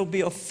love, there will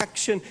be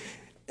affection.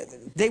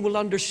 They will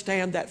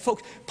understand that.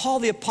 Folks, Paul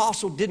the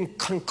Apostle didn't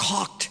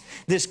concoct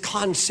this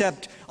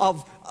concept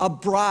of a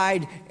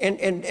bride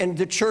and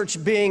the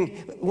church being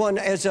one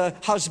as a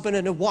husband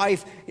and a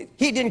wife.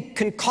 He didn't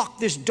concoct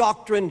this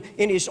doctrine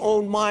in his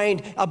own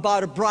mind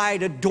about a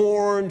bride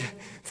adorned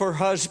for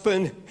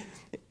husband.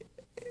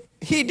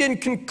 He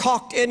didn't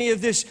concoct any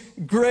of this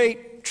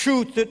great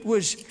truth that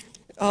was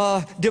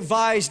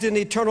devised in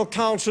the eternal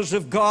counsels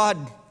of God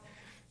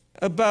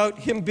about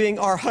him being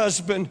our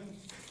husband.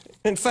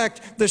 In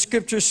fact, the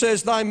scripture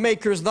says, thy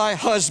maker is thy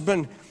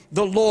husband,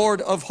 the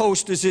Lord of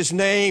hosts is his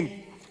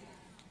name.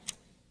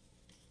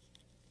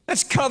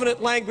 That's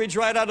covenant language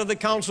right out of the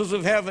counsels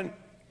of heaven.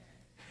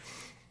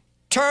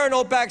 Turn,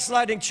 O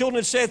backsliding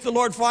children, saith the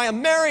Lord, for I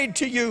am married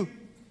to you.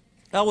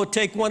 I will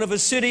take one of a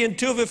city and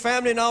two of a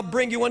family, and I'll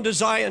bring you unto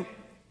Zion.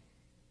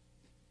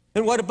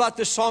 And what about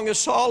the Song of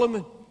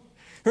Solomon?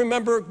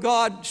 Remember,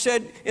 God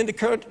said in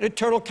the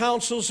eternal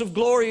counsels of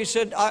glory, he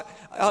said,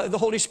 the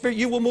Holy Spirit,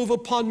 you will move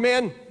upon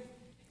men.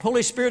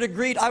 Holy Spirit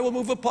agreed, I will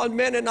move upon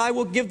men and I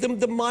will give them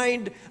the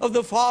mind of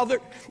the Father.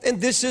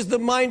 And this is the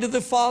mind of the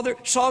Father.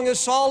 Song of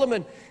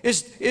Solomon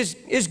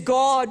is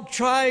God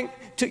trying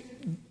to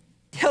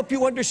help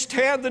you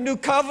understand the new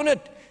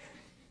covenant.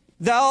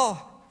 Thou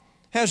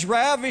hast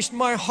ravished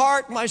my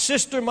heart, my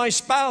sister, my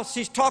spouse.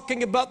 He's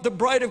talking about the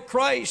bride of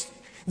Christ,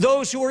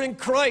 those who are in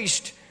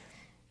Christ.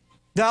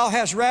 Thou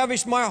hast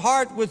ravished my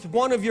heart with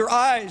one of your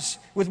eyes,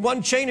 with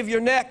one chain of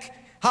your neck.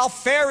 How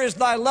fair is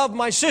thy love,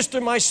 my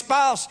sister, my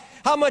spouse.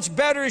 How much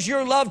better is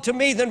your love to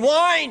me than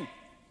wine?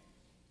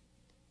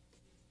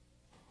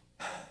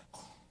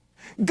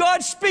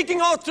 God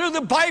speaking all through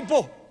the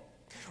Bible,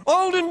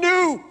 old and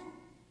new.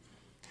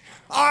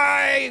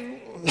 I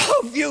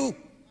love you.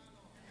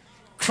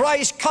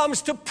 Christ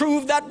comes to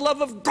prove that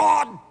love of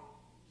God.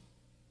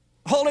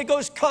 Holy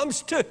Ghost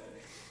comes to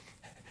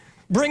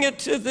bring it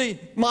to the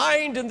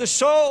mind and the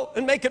soul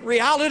and make it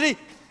reality.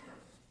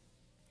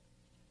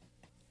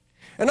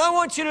 And I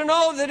want you to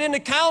know that in the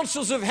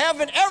councils of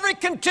heaven, every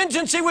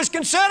contingency was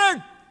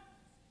considered.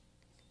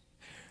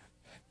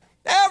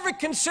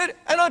 And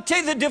I'll tell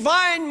you, the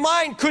divine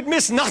mind could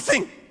miss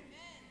nothing.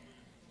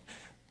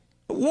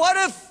 What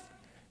if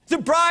the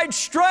bride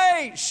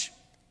strays?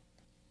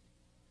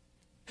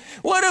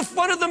 What if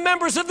one of the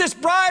members of this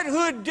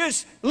bridehood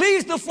just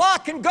leaves the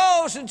flock and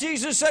goes? And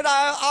Jesus said,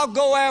 I'll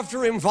go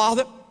after him,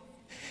 Father.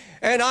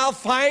 And I'll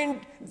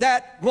find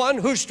that one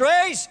who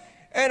strays,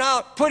 and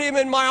I'll put him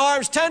in my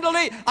arms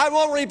tenderly. I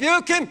won't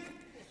rebuke him.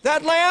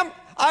 That lamb,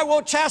 I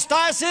won't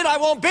chastise it. I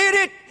won't beat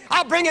it.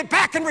 I'll bring it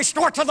back and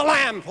restore it to the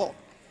lamb.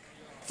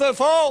 The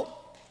fold.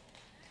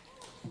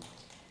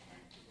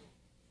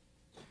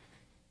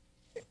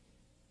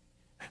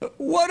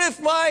 What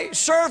if my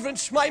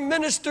servants, my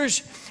ministers,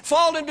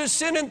 fall into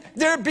sin and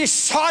they're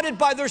besotted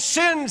by their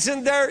sins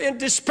and they're in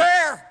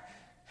despair?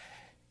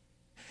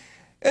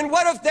 And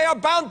what if they are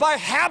bound by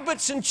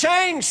habits and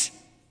chains?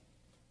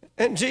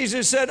 And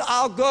Jesus said,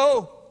 I'll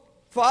go,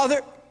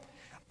 Father.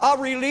 I'll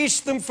release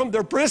them from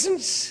their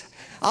prisons.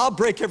 I'll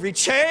break every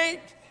chain.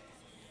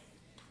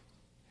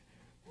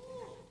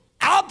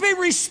 I'll be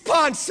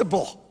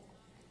responsible.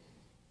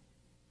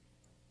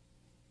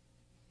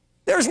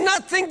 There's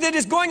nothing that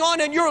is going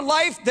on in your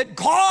life that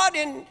God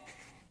and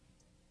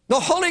the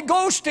Holy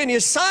Ghost and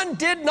His Son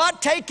did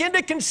not take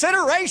into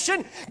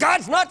consideration.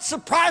 God's not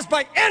surprised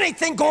by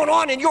anything going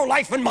on in your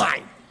life and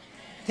mine.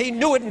 He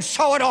knew it and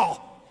saw it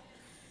all.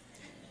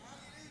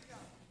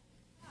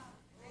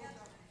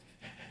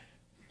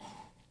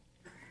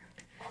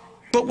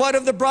 But what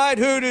if the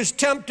bridehood is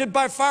tempted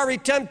by fiery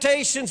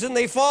temptations and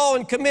they fall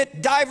and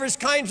commit divers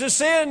kinds of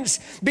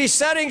sins,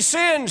 besetting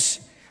sins?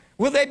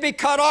 Will they be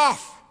cut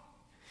off?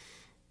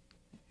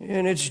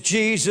 And it's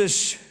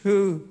Jesus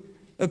who,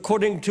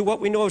 according to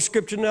what we know of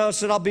Scripture now,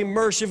 said, I'll be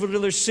merciful to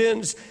their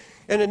sins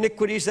and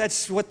iniquities.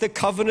 That's what the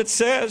covenant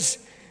says.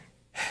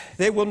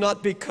 They will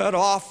not be cut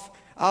off.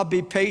 I'll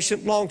be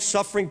patient,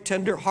 long-suffering,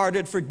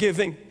 tender-hearted,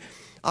 forgiving.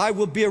 I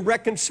will be a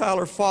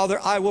reconciler, Father.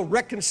 I will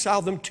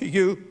reconcile them to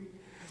you.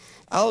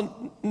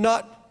 I'll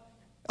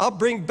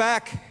bring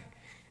back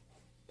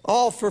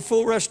all for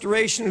full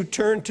restoration who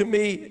turn to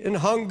me in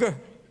hunger.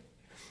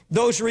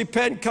 Those who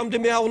repent, come to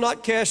me, I will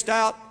not cast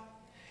out.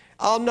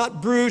 I'll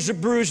not bruise a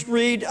bruised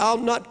reed. I'll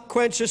not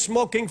quench a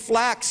smoking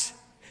flax.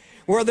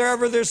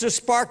 Wherever there's a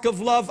spark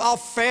of love, I'll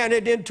fan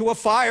it into a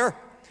fire.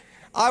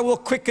 I will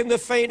quicken the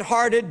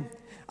faint-hearted.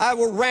 I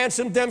will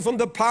ransom them from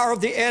the power of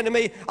the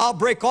enemy. I'll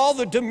break all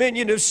the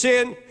dominion of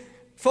sin.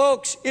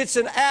 Folks, it's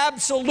an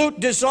absolute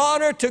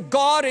dishonor to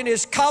God and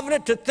His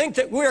covenant to think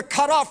that we're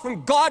cut off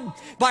from God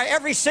by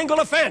every single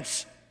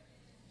offense.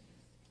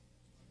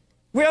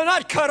 We are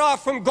not cut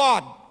off from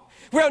God.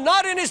 We are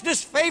not in His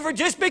disfavor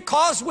just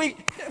because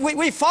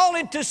we fall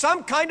into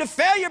some kind of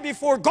failure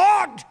before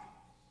God.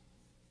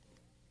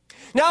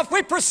 Now, if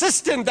we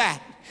persist in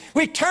that,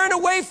 we turn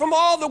away from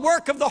all the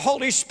work of the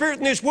Holy Spirit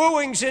and His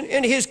wooings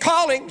and His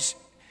callings,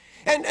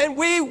 and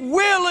we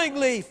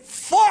willingly,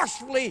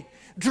 forcefully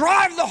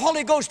drive the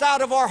Holy Ghost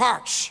out of our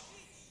hearts,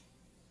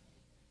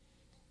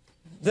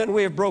 then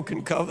we have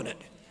broken covenant.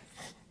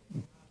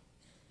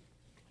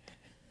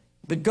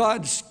 But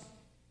God's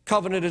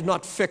covenant is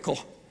not fickle.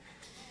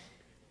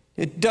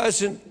 It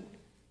doesn't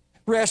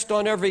rest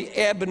on every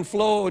ebb and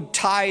flow and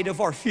tide of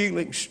our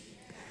feelings.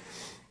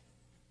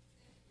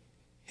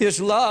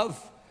 His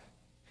love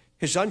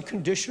is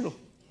unconditional.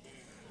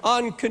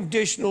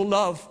 Unconditional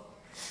love.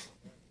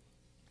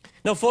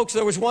 Now, folks,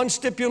 there was one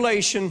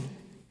stipulation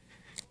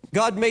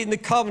God made in the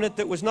covenant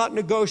that was not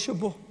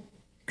negotiable.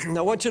 Now,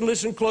 I want you to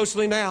listen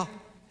closely now.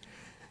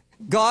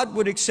 God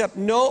would accept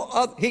no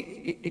other.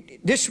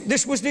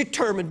 This was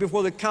determined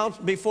before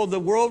the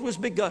world was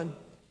begun.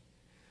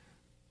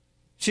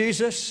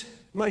 Jesus,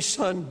 my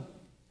son,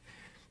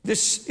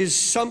 this is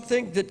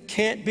something that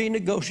can't be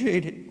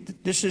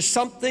negotiated. This is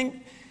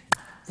something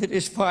that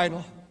is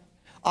final.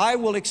 I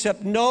will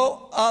accept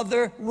no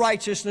other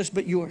righteousness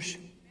but yours.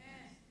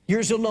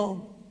 Yours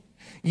alone.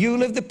 You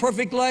live the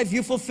perfect life.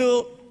 You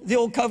fulfill the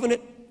old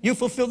covenant. You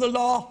fulfill the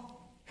law.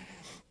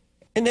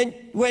 And then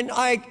when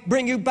I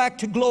bring you back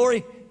to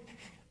glory,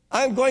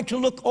 I'm going to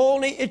look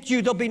only at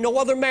you. There'll be no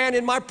other man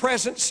in my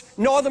presence,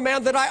 no other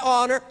man that I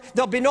honor.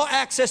 There'll be no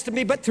access to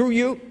me but through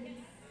you.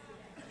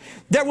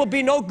 There will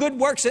be no good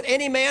works that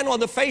any man on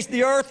the face of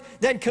the earth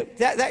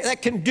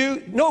that can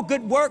do. No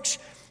good works,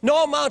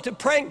 no amount of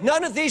praying.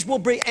 None of these will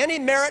bring any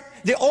merit.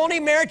 The only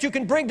merit you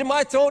can bring to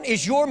my throne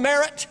is your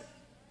merit.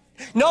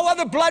 No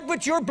other blood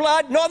but your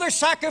blood, no other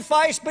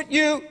sacrifice but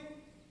you.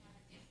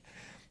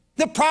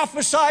 The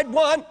prophesied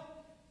one,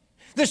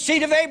 the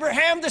seed of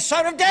Abraham, the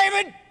son of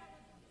David.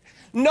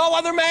 No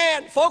other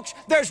man. Folks,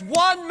 there's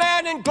one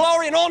man in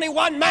glory and only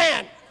one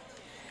man.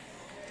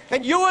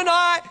 And you and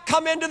I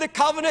come into the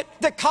covenant.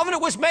 The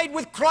covenant was made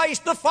with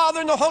Christ, the Father,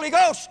 and the Holy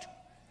Ghost.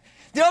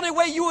 The only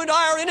way you and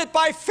I are in it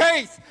by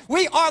faith.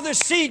 We are the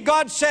seed.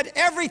 God said,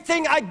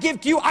 everything I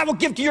give to you, I will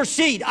give to your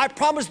seed. I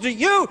promise to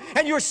you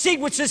and your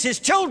seed, which is His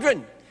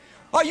children.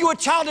 Are you a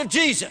child of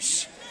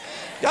Jesus?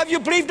 Have you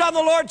believed on the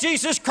Lord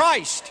Jesus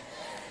Christ?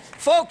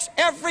 Folks,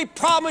 every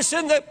promise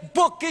in the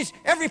book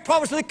every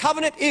promise in the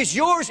covenant is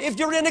yours if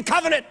you're in the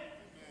covenant.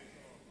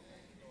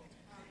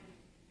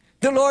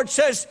 The Lord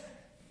says,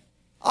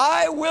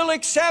 I will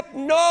accept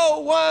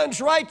no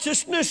one's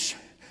righteousness.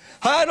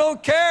 I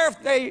don't care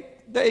if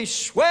they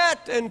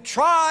sweat and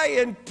try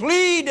and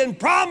plead and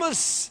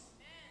promise.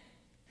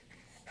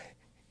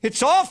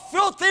 It's all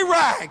filthy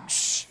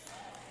rags.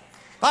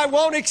 I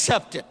won't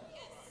accept it.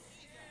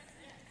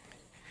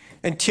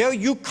 Until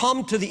you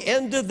come to the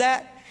end of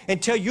that,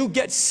 until you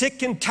get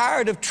sick and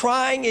tired of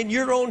trying in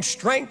your own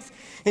strength,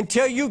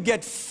 until you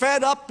get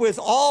fed up with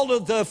all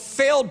of the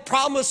failed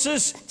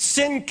promises,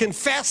 sin,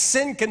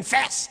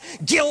 confess,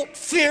 guilt,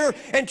 fear,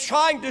 and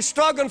trying to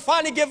struggle and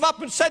finally give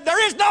up and said,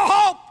 there is no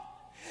hope.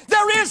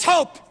 There is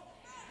hope.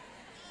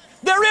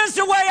 There is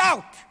a way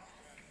out.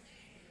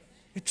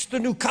 It's the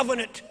new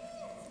covenant.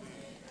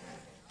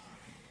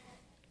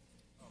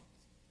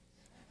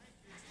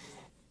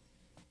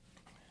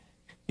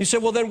 You say,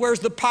 well, then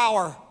where's the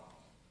power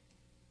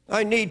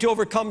I need to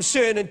overcome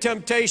sin and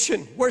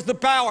temptation? Where's the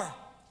power?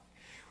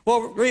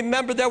 Well,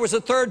 remember there was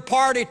a third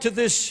party to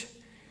this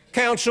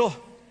council,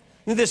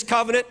 this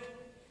covenant,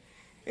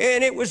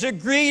 and it was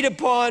agreed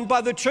upon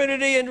by the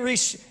Trinity, and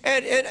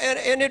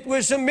it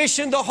was a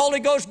mission the Holy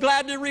Ghost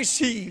gladly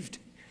received.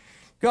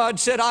 God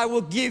said, I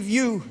will give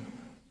you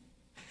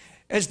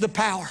as the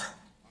power.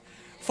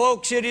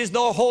 Folks, it is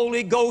the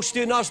Holy Ghost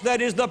in us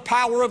that is the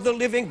power of the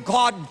living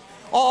God.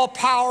 All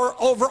power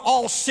over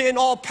all sin,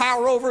 all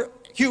power over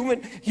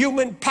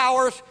human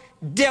powers,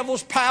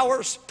 devil's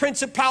powers,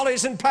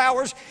 principalities and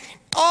powers.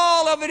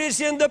 All of it is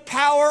in the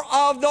power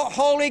of the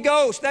Holy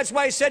Ghost. That's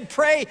why I said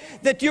pray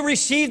that you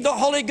receive the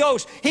Holy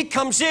Ghost. He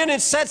comes in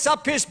and sets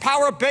up His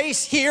power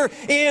base here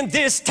in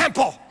this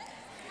temple.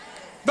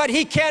 But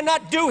He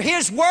cannot do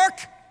His work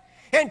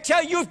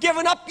until you've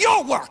given up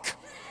your work.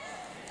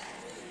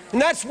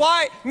 And that's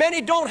why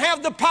many don't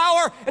have the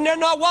power, and they're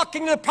not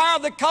walking in the power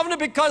of the covenant,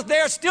 because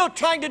they're still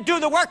trying to do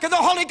the work of the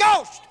Holy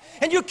Ghost.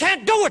 And you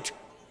can't do it.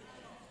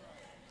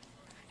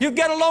 You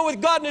get alone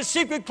with God in a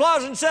secret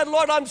closet and said,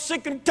 Lord, I'm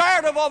sick and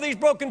tired of all these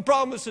broken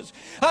promises.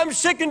 I'm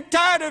sick and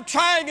tired of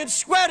trying and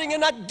sweating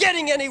and not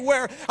getting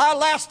anywhere. I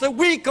last a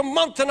week, a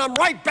month, and I'm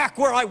right back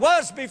where I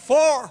was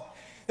before.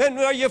 And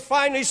where you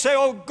finally say,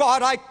 oh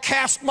God, I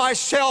cast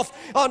myself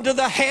onto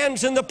the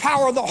hands and the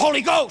power of the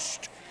Holy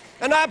Ghost.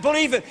 And I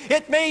believe it.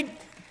 It may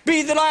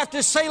be that I have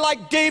to say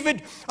like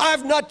David,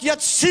 I've not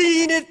yet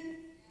seen it.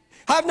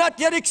 I've not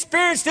yet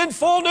experienced in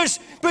fullness,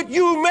 but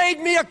you made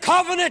me a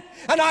covenant,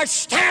 and I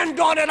stand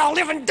on it. I'll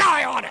live and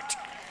die on it.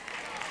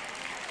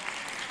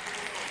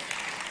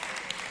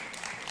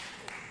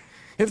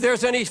 If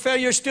there's any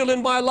failure still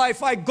in my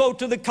life, I go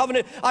to the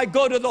covenant. I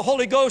go to the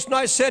Holy Ghost, and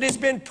I said, it's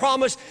been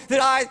promised that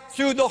I,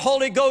 through the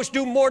Holy Ghost,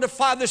 do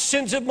mortify the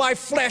sins of my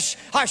flesh.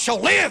 I shall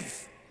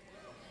live.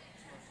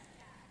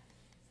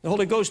 The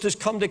Holy Ghost has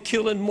come to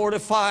kill and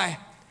mortify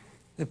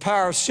the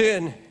power of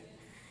sin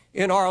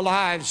in our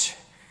lives,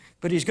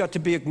 but he's got to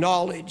be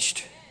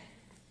acknowledged.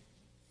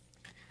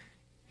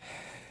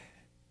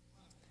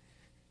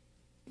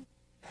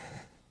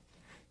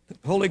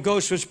 The Holy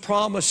Ghost was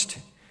promised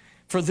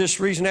for this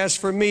reason. As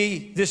for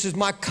me, this is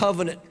my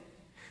covenant,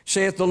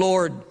 saith the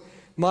Lord.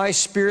 My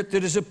spirit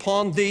that is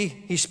upon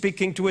thee. He's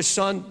speaking to his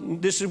son.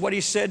 This is what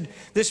he said.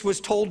 This was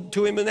told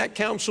to him in that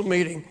council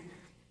meeting.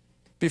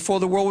 Before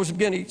the world was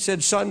beginning, he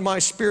said, son, my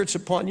spirit's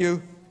upon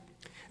you.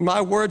 And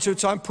my words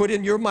which I'm put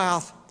in your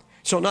mouth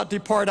shall not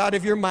depart out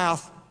of your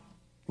mouth,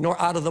 nor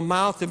out of the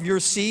mouth of your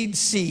seed,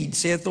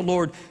 saith the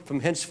Lord, from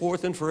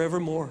henceforth and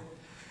forevermore.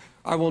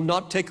 I will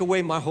not take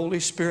away my Holy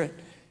Spirit.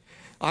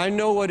 I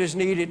know what is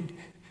needed.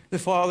 The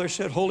Father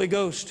said, Holy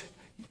Ghost,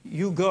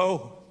 you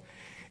go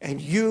and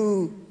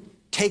you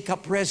take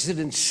up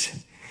residence,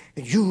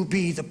 and you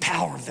be the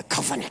power of the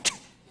covenant.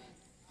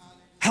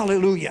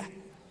 Hallelujah.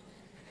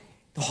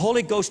 The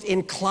Holy Ghost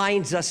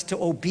inclines us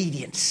to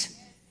obedience.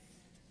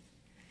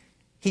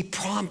 He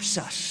prompts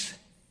us.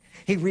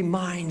 He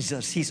reminds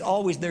us. He's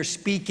always there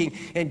speaking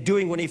and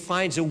doing when he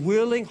finds a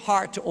willing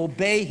heart to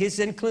obey his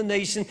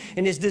inclination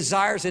and his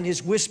desires and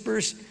his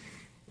whispers.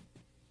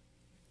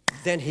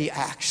 Then he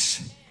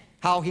acts.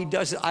 How he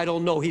does it, I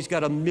don't know. He's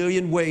got a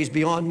million ways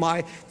beyond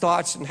my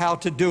thoughts and how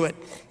to do it.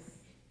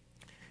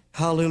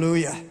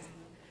 Hallelujah.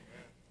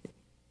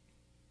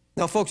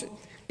 Now, folks,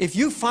 if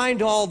you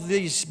find all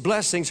these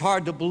blessings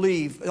hard to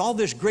believe, all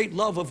this great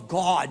love of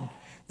God,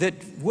 that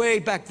way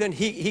back then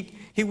he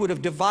would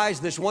have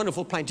devised this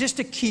wonderful plan just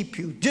to keep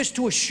you, just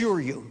to assure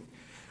you,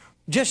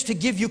 just to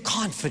give you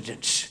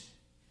confidence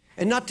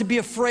and not to be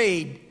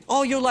afraid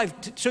all your life,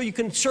 so you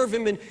can serve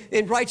him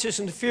in righteousness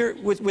and fear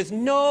with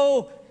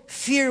no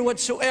fear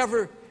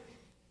whatsoever,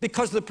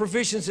 because of the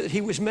provisions that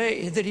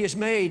he has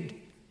made.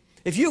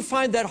 If you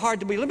find that hard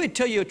to believe, let me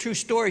tell you a true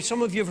story.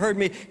 Some of you have heard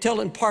me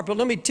tell in part, but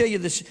let me tell you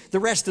the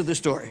rest of the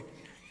story.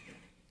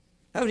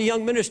 I have a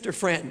young minister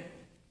friend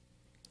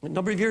a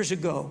number of years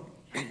ago.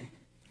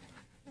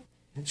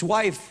 His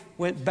wife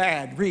went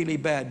bad, really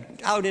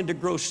bad, out into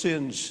gross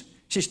sins.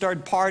 She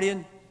started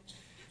partying,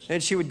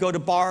 and she would go to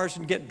bars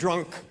and get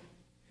drunk.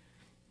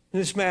 And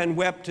this man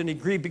wept and he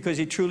grieved because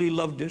he truly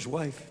loved his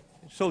wife.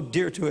 So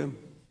dear to him.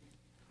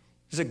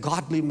 He's a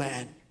godly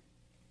man.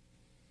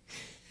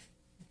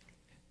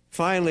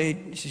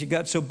 Finally, she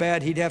got so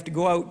bad he'd have to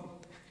go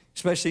out,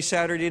 especially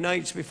Saturday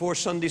nights before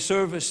Sunday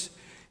service,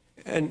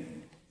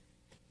 and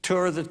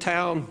tour the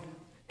town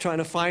trying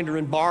to find her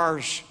in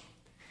bars.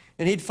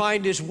 And he'd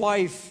find his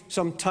wife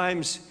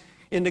sometimes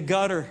in the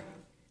gutter,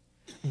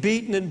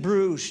 beaten and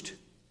bruised,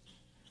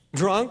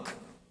 drunk,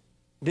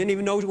 didn't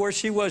even know where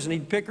she was. And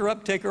he'd pick her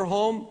up, take her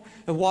home,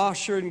 and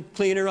wash her and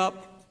clean her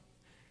up,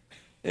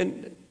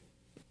 and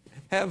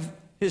have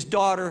his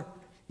daughter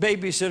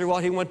babysit her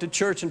while he went to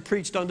church and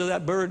preached under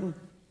that burden.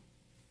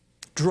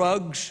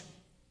 Drugs.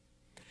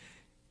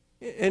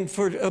 And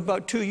for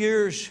about 2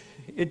 years,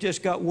 it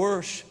just got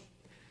worse.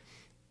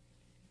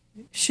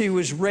 She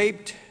was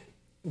raped,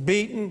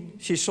 beaten.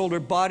 She sold her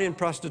body in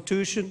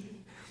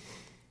prostitution.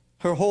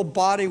 Her whole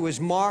body was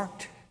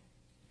marked.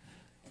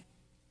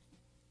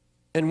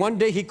 And one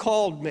day he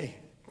called me,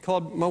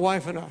 called my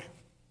wife and I.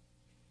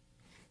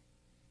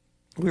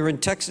 We were in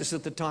Texas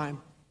at the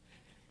time.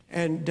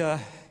 And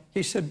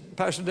he said,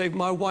 Pastor Dave,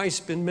 my wife's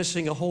been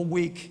missing a whole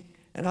week,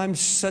 and I'm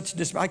such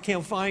despair. I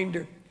can't find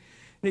her. And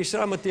he said,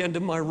 I'm at the end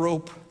of my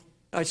rope.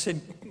 I said,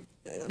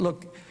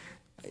 look,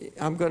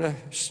 I'm going to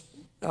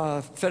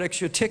FedEx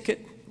you a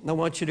ticket, and I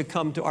want you to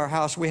come to our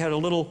house. We had a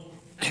little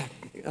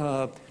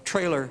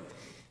trailer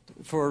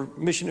for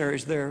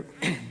missionaries there,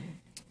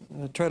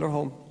 a trailer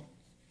home.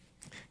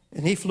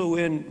 And he flew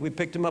in. We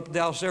picked him up at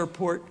Dallas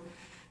Airport.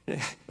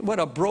 What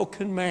a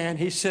broken man.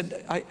 He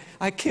said,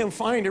 I can't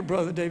find her,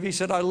 Brother Dave. He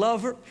said, I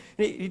love her.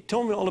 And he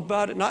told me all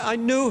about it. And I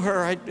knew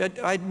her.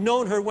 I'd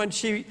known her when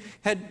she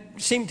had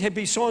seemed to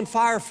be so on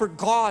fire for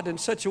God, and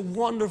such a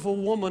wonderful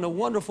woman, a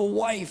wonderful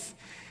wife.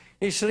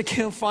 And he said, I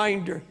can't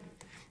find her.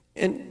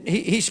 And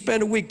he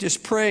spent a week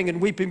just praying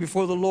and weeping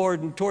before the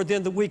Lord. And toward the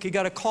end of the week, he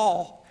got a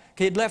call.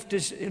 He had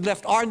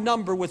left our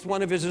number with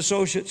one of his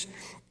associates.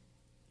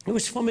 It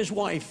was from his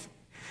wife.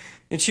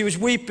 And she was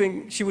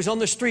weeping. She was on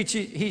the street.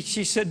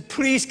 She said,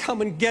 please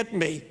come and get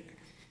me.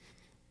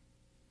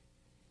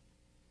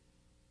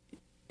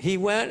 He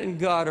went and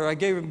got her. I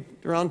gave him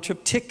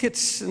round-trip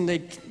tickets, and they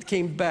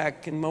came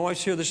back. And my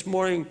wife's here this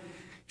morning.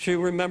 She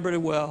remembered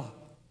it well.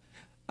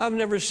 I've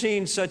never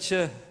seen such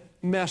a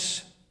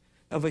mess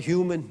of a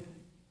human.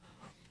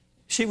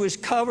 She was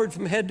covered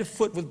from head to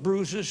foot with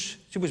bruises.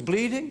 She was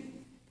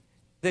bleeding.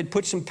 They'd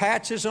put some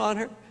patches on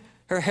her.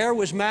 Her hair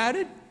was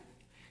matted.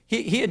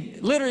 He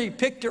had literally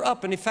picked her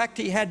up, and in fact,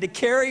 he had to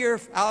carry her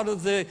out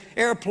of the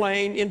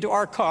airplane into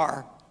our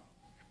car.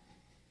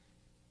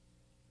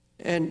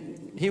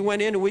 And he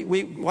went in,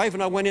 wife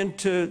and I went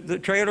into the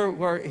trailer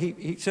where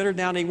he set her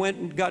down. He went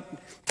and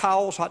got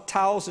towels, hot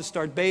towels, and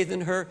started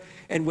bathing her.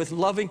 And with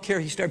loving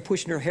care, he started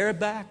pushing her hair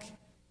back.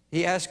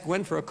 He asked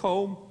Gwen for a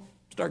comb,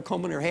 started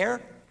combing her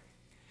hair.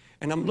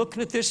 And I'm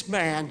looking at this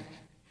man,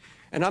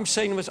 and I'm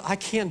saying to myself, I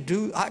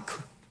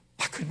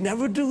could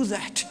never do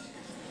that.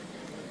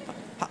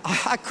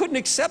 I couldn't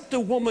accept a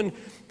woman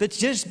that's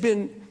just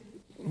been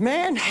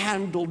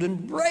manhandled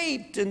and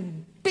raped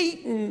and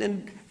beaten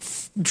and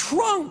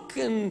drunk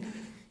and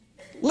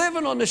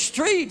living on the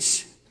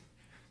streets.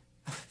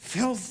 A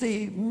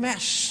filthy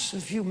mess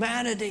of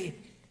humanity.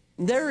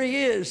 And there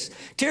he is,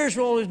 tears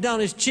rolling down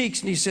his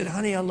cheeks, and he said,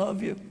 honey, I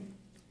love you.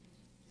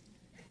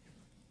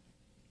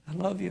 I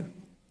love you.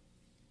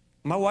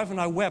 My wife and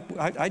I wept.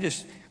 I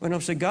just went up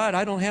and said, God,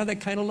 I don't have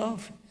that kind of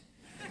love.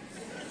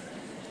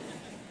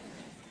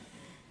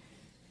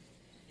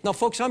 Now,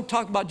 folks, I'm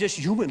talking about just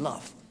human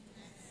love.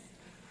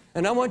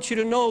 And I want you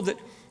to know that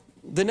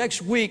the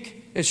next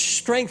week, as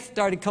strength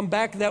started to come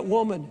back to that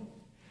woman,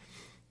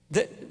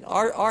 that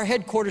our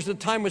headquarters at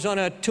the time was on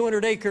a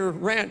 200-acre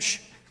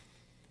ranch.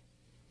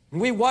 And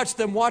we watched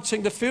them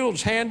watching the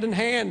fields hand in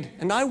hand.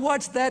 And I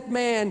watched that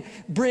man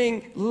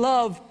bring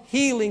love,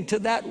 healing to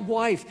that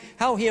wife,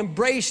 how he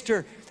embraced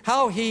her,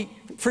 how he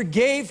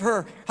forgave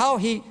her, how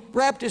he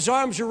wrapped his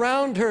arms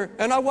around her,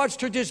 and I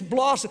watched her just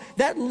blossom.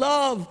 That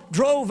love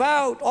drove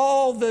out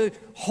all the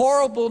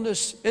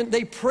horribleness, and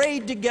they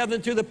prayed together,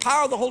 and through the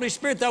power of the Holy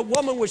Spirit, that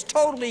woman was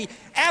totally,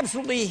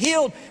 absolutely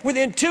healed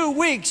within 2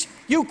 weeks.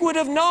 You would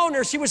have known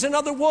her. She was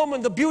another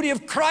woman. The beauty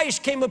of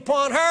Christ came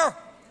upon her.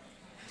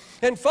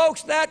 And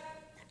folks, that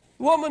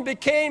woman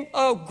became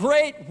a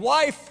great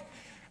wife,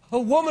 a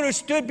woman who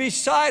stood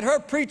beside her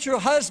preacher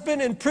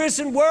husband in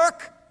prison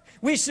work.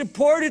 We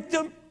supported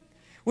them.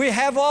 We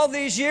have all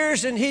these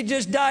years, and he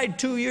just died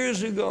 2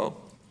 years ago.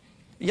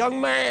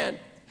 Young man.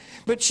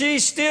 But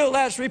she's still,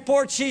 last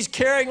report, she's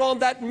carrying on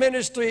that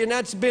ministry, and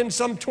that's been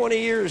some 20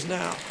 years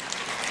now.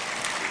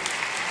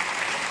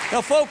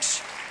 Now,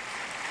 folks,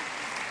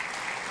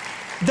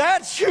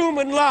 that's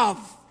human love.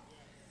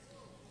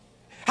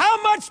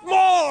 How much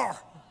more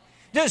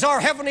does our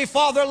Heavenly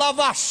Father love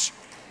us?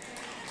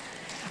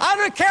 I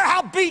don't care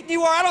how beaten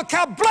you are. I don't care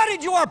how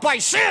bloodied you are by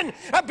sin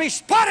and be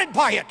spotted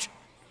by it.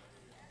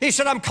 He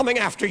said, I'm coming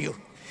after you.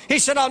 He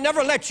said, I'll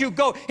never let you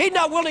go. He's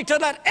not willing to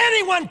let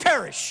anyone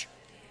perish.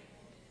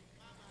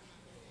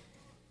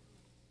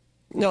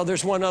 No,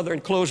 there's one other,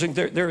 in closing,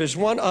 there is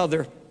one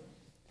other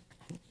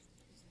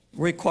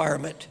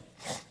requirement,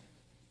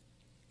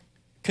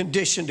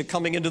 condition to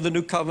coming into the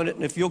new covenant.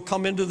 And if you'll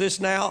come into this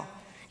now,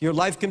 your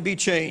life can be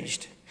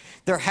changed.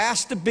 There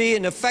has to be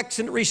an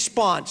affectionate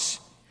response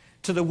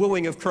to the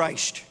wooing of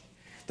Christ.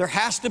 There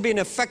has to be an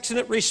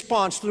affectionate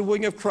response to the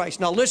wooing of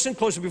Christ. Now listen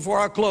closely before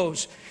I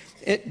close.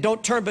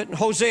 Don't turn, but in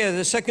Hosea,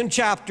 the 2nd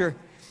chapter,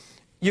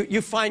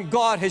 you find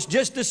God has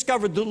just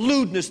discovered the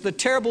lewdness, the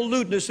terrible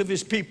lewdness of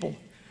his people.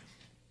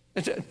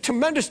 It's a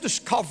tremendous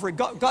discovery.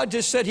 God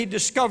just said he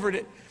discovered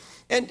it.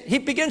 And he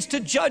begins to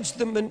judge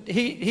them. And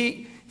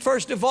he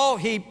first of all,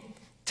 he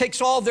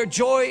takes all their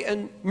joy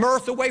and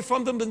mirth away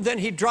from them. And then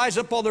he dries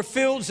up all their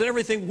fields and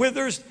everything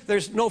withers.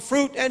 There's no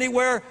fruit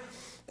anywhere.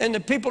 And the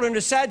people are in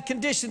a sad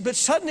condition. But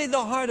suddenly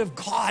the heart of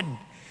God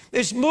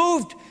is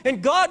moved.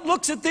 And God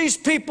looks at these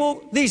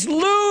people, these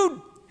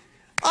lewd,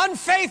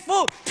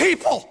 unfaithful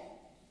people.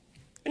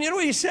 And you know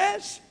what he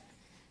says?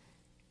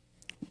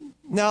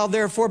 Now,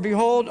 therefore,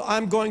 behold,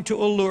 I'm going to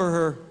allure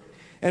her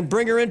and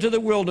bring her into the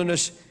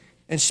wilderness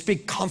and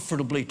speak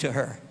comfortably to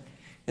her.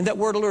 And that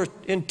word allure,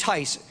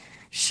 entice.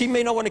 She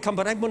may not want to come,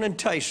 but I'm going to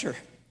entice her.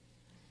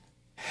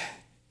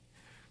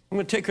 I'm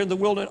going to take her in the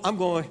wilderness. I'm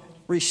going to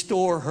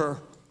restore her.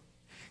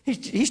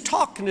 He's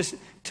talking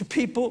to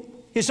people,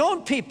 his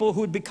own people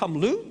who had become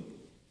lewd.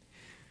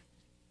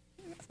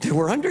 They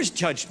were under his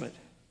judgment.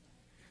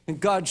 And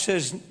God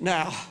says,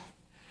 now,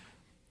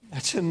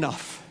 that's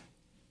enough.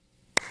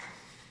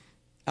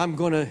 I'm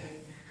going to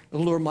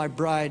allure my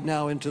bride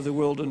now into the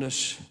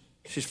wilderness.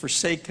 She's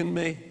forsaken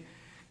me,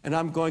 and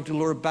I'm going to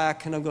lure her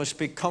back, and I'm going to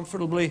speak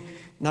comfortably,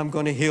 and I'm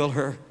going to heal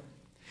her.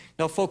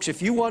 Now, folks,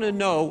 if you want to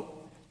know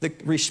the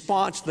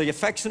response, the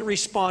affectionate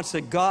response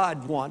that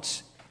God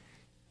wants,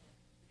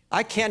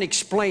 I can't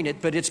explain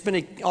it, but it's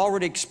been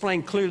already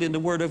explained clearly in the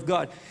Word of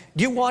God.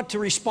 Do you want to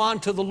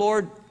respond to the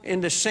Lord in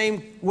the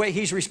same way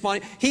He's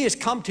responding? He has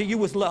come to you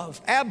with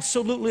love.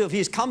 Absolutely love. He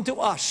has come to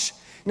us.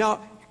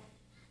 Now,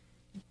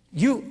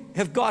 you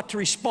have got to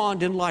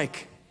respond in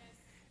like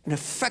an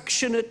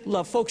affectionate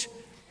love. Folks,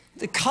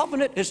 the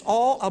covenant is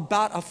all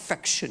about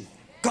affection.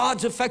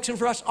 God's affection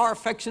for us, our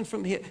affection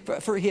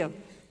for Him.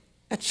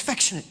 That's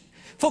affectionate.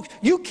 Folks,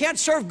 you can't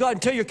serve God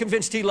until you're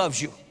convinced He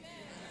loves you.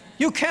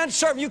 You can't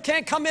serve, you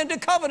can't come into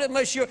covenant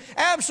unless you're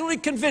absolutely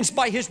convinced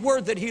by His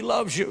Word that He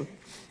loves you.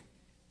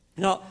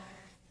 Now,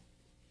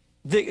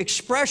 the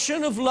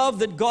expression of love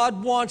that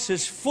God wants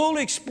is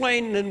fully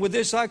explained, and with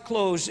this I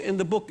close, in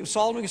the book of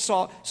Song of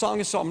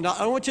Solomon. Now, I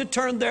don't want you to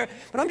turn there,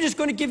 but I'm just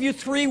going to give you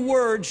 3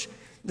 words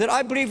that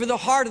I believe are the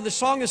heart of the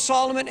Song of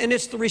Solomon, and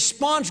it's the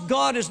response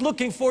God is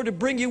looking for to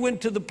bring you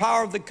into the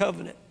power of the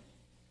covenant.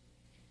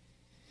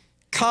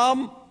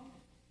 Come,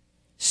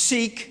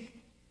 seek,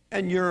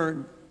 and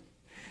yearn.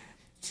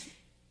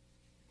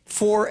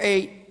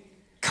 4:8,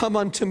 come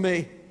unto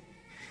me.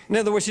 In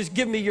other words, just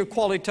give me your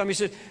quality time. He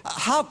says,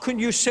 how can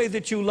you say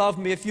that you love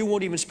me if you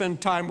won't even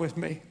spend time with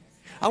me?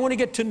 I want to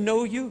get to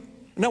know you,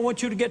 and I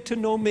want you to get to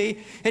know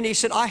me. And he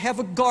said, I have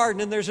a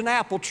garden, and there's an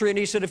apple tree. And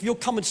he said, if you'll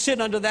come and sit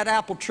under that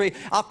apple tree,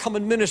 I'll come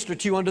and minister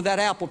to you under that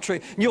apple tree.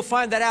 And you'll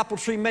find that apple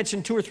tree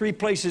mentioned 2 or 3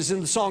 places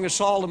in the Song of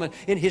Solomon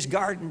in his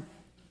garden.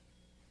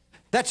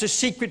 That's a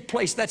secret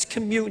place. That's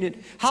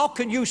communion. How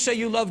can you say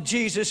you love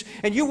Jesus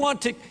and you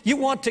want to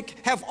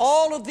have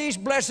all of these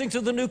blessings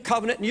of the new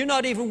covenant, and you're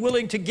not even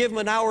willing to give Him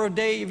an hour a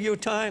day of your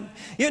time?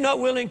 You're not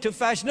willing to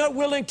fast. You're not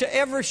willing to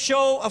ever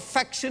show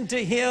affection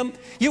to Him.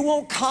 You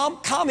won't come.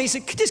 Come. He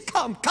said, just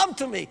come. Come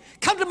to me.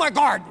 Come to my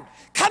garden.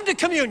 Come to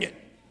communion.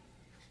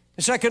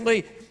 And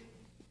secondly,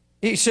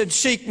 He said,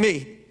 seek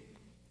me.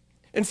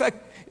 In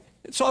fact,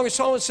 Song of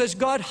Solomon says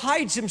God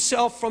hides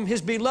Himself from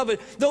His beloved.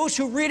 Those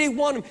who really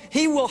want Him,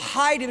 He will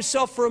hide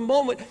Himself for a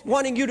moment,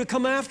 wanting you to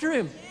come after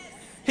Him.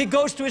 He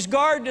goes to His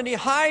garden and He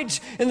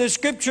hides, and the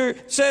Scripture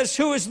says,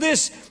 who is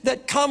this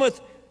that cometh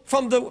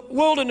from the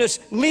wilderness,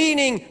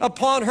 leaning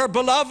upon her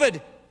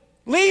beloved?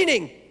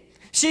 Leaning.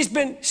 She's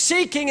been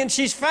seeking and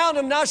she's found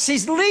Him. Now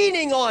she's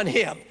leaning on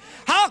Him.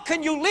 How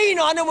can you lean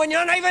on Him when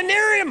you're not even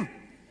near Him?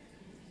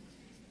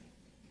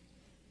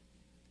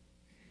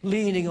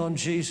 Leaning on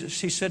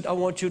Jesus. He said, I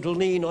want you to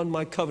lean on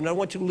my covenant. I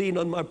want you to lean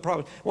on my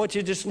promise. I want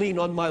you to just lean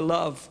on my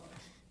love.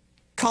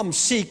 Come,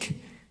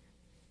 seek.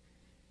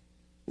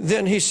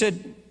 Then He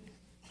said,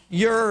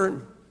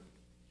 yearn.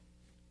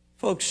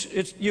 Folks,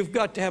 you've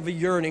got to have a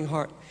yearning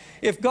heart.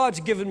 If God's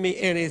given me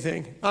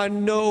anything, I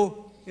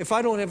know, if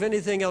I don't have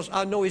anything else,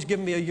 I know He's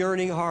given me a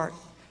yearning heart.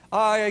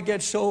 I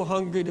get so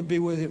hungry to be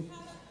with Him.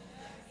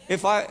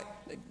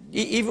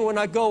 Even when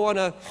I go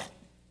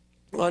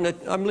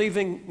I'm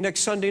leaving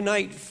next Sunday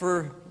night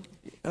for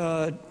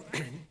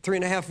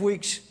 3.5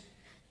 weeks.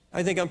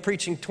 I think I'm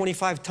preaching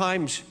 25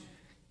 times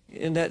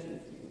in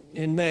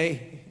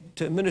May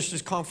to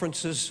ministers'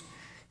 conferences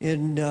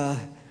in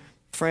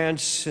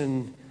France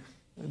and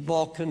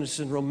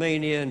Balkans and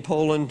Romania and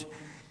Poland.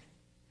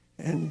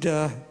 And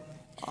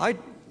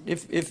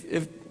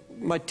if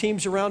my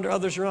team's around or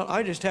others around,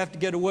 I just have to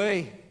get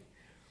away,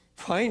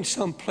 find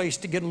some place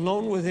to get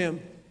alone with Him,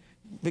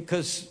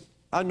 because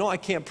I know I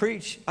can't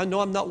preach. I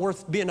know I'm not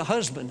worth being a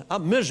husband.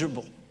 I'm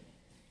miserable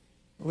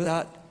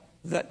without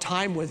that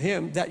time with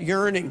Him, that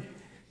yearning.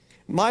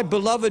 My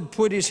beloved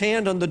put His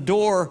hand on the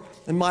door,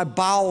 and my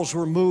bowels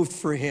were moved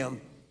for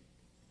Him.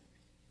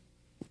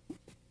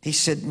 She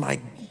said, my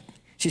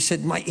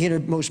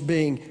innermost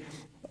being.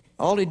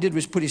 All He did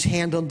was put His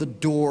hand on the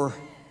door,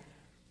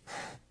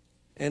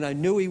 and I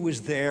knew He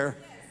was there,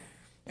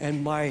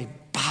 and my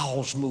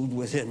bowels moved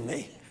within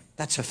me.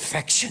 That's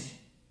affection.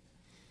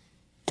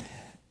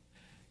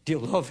 Do you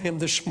love Him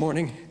this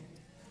morning?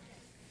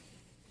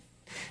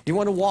 Do you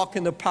want to walk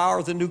in the power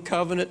of the new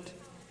covenant?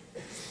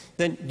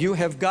 Then you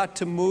have got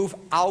to move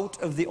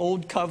out of the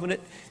old covenant.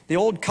 The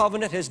old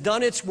covenant has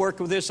done its work.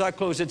 With this I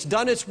close. It's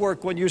done its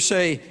work when you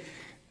say,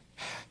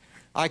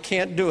 I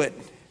can't do it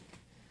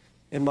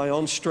in my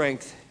own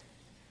strength.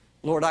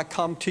 Lord, I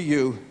come to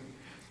you.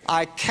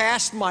 I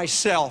cast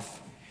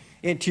myself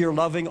into your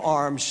loving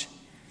arms.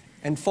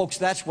 And folks,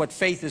 that's what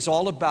faith is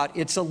all about.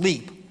 It's a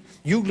leap.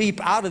 You leap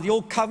out of the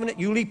old covenant.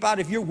 You leap out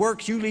of your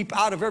works. You leap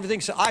out of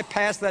everything. So I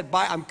pass that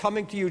by. I'm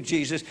coming to you,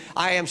 Jesus.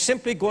 I am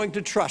simply going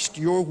to trust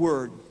your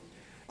word.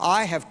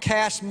 I have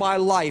cast my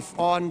life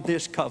on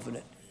this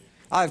covenant.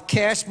 I've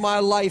cast my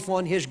life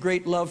on His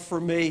great love for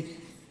me.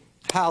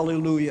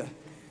 Hallelujah.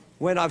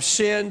 When I've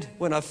sinned,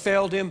 when I've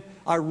failed Him,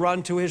 I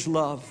run to His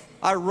love.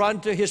 I run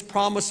to His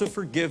promise of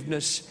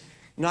forgiveness.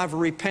 And I have a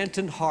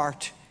repentant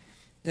heart.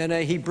 And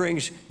He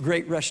brings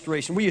great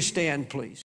restoration. Will you stand, please?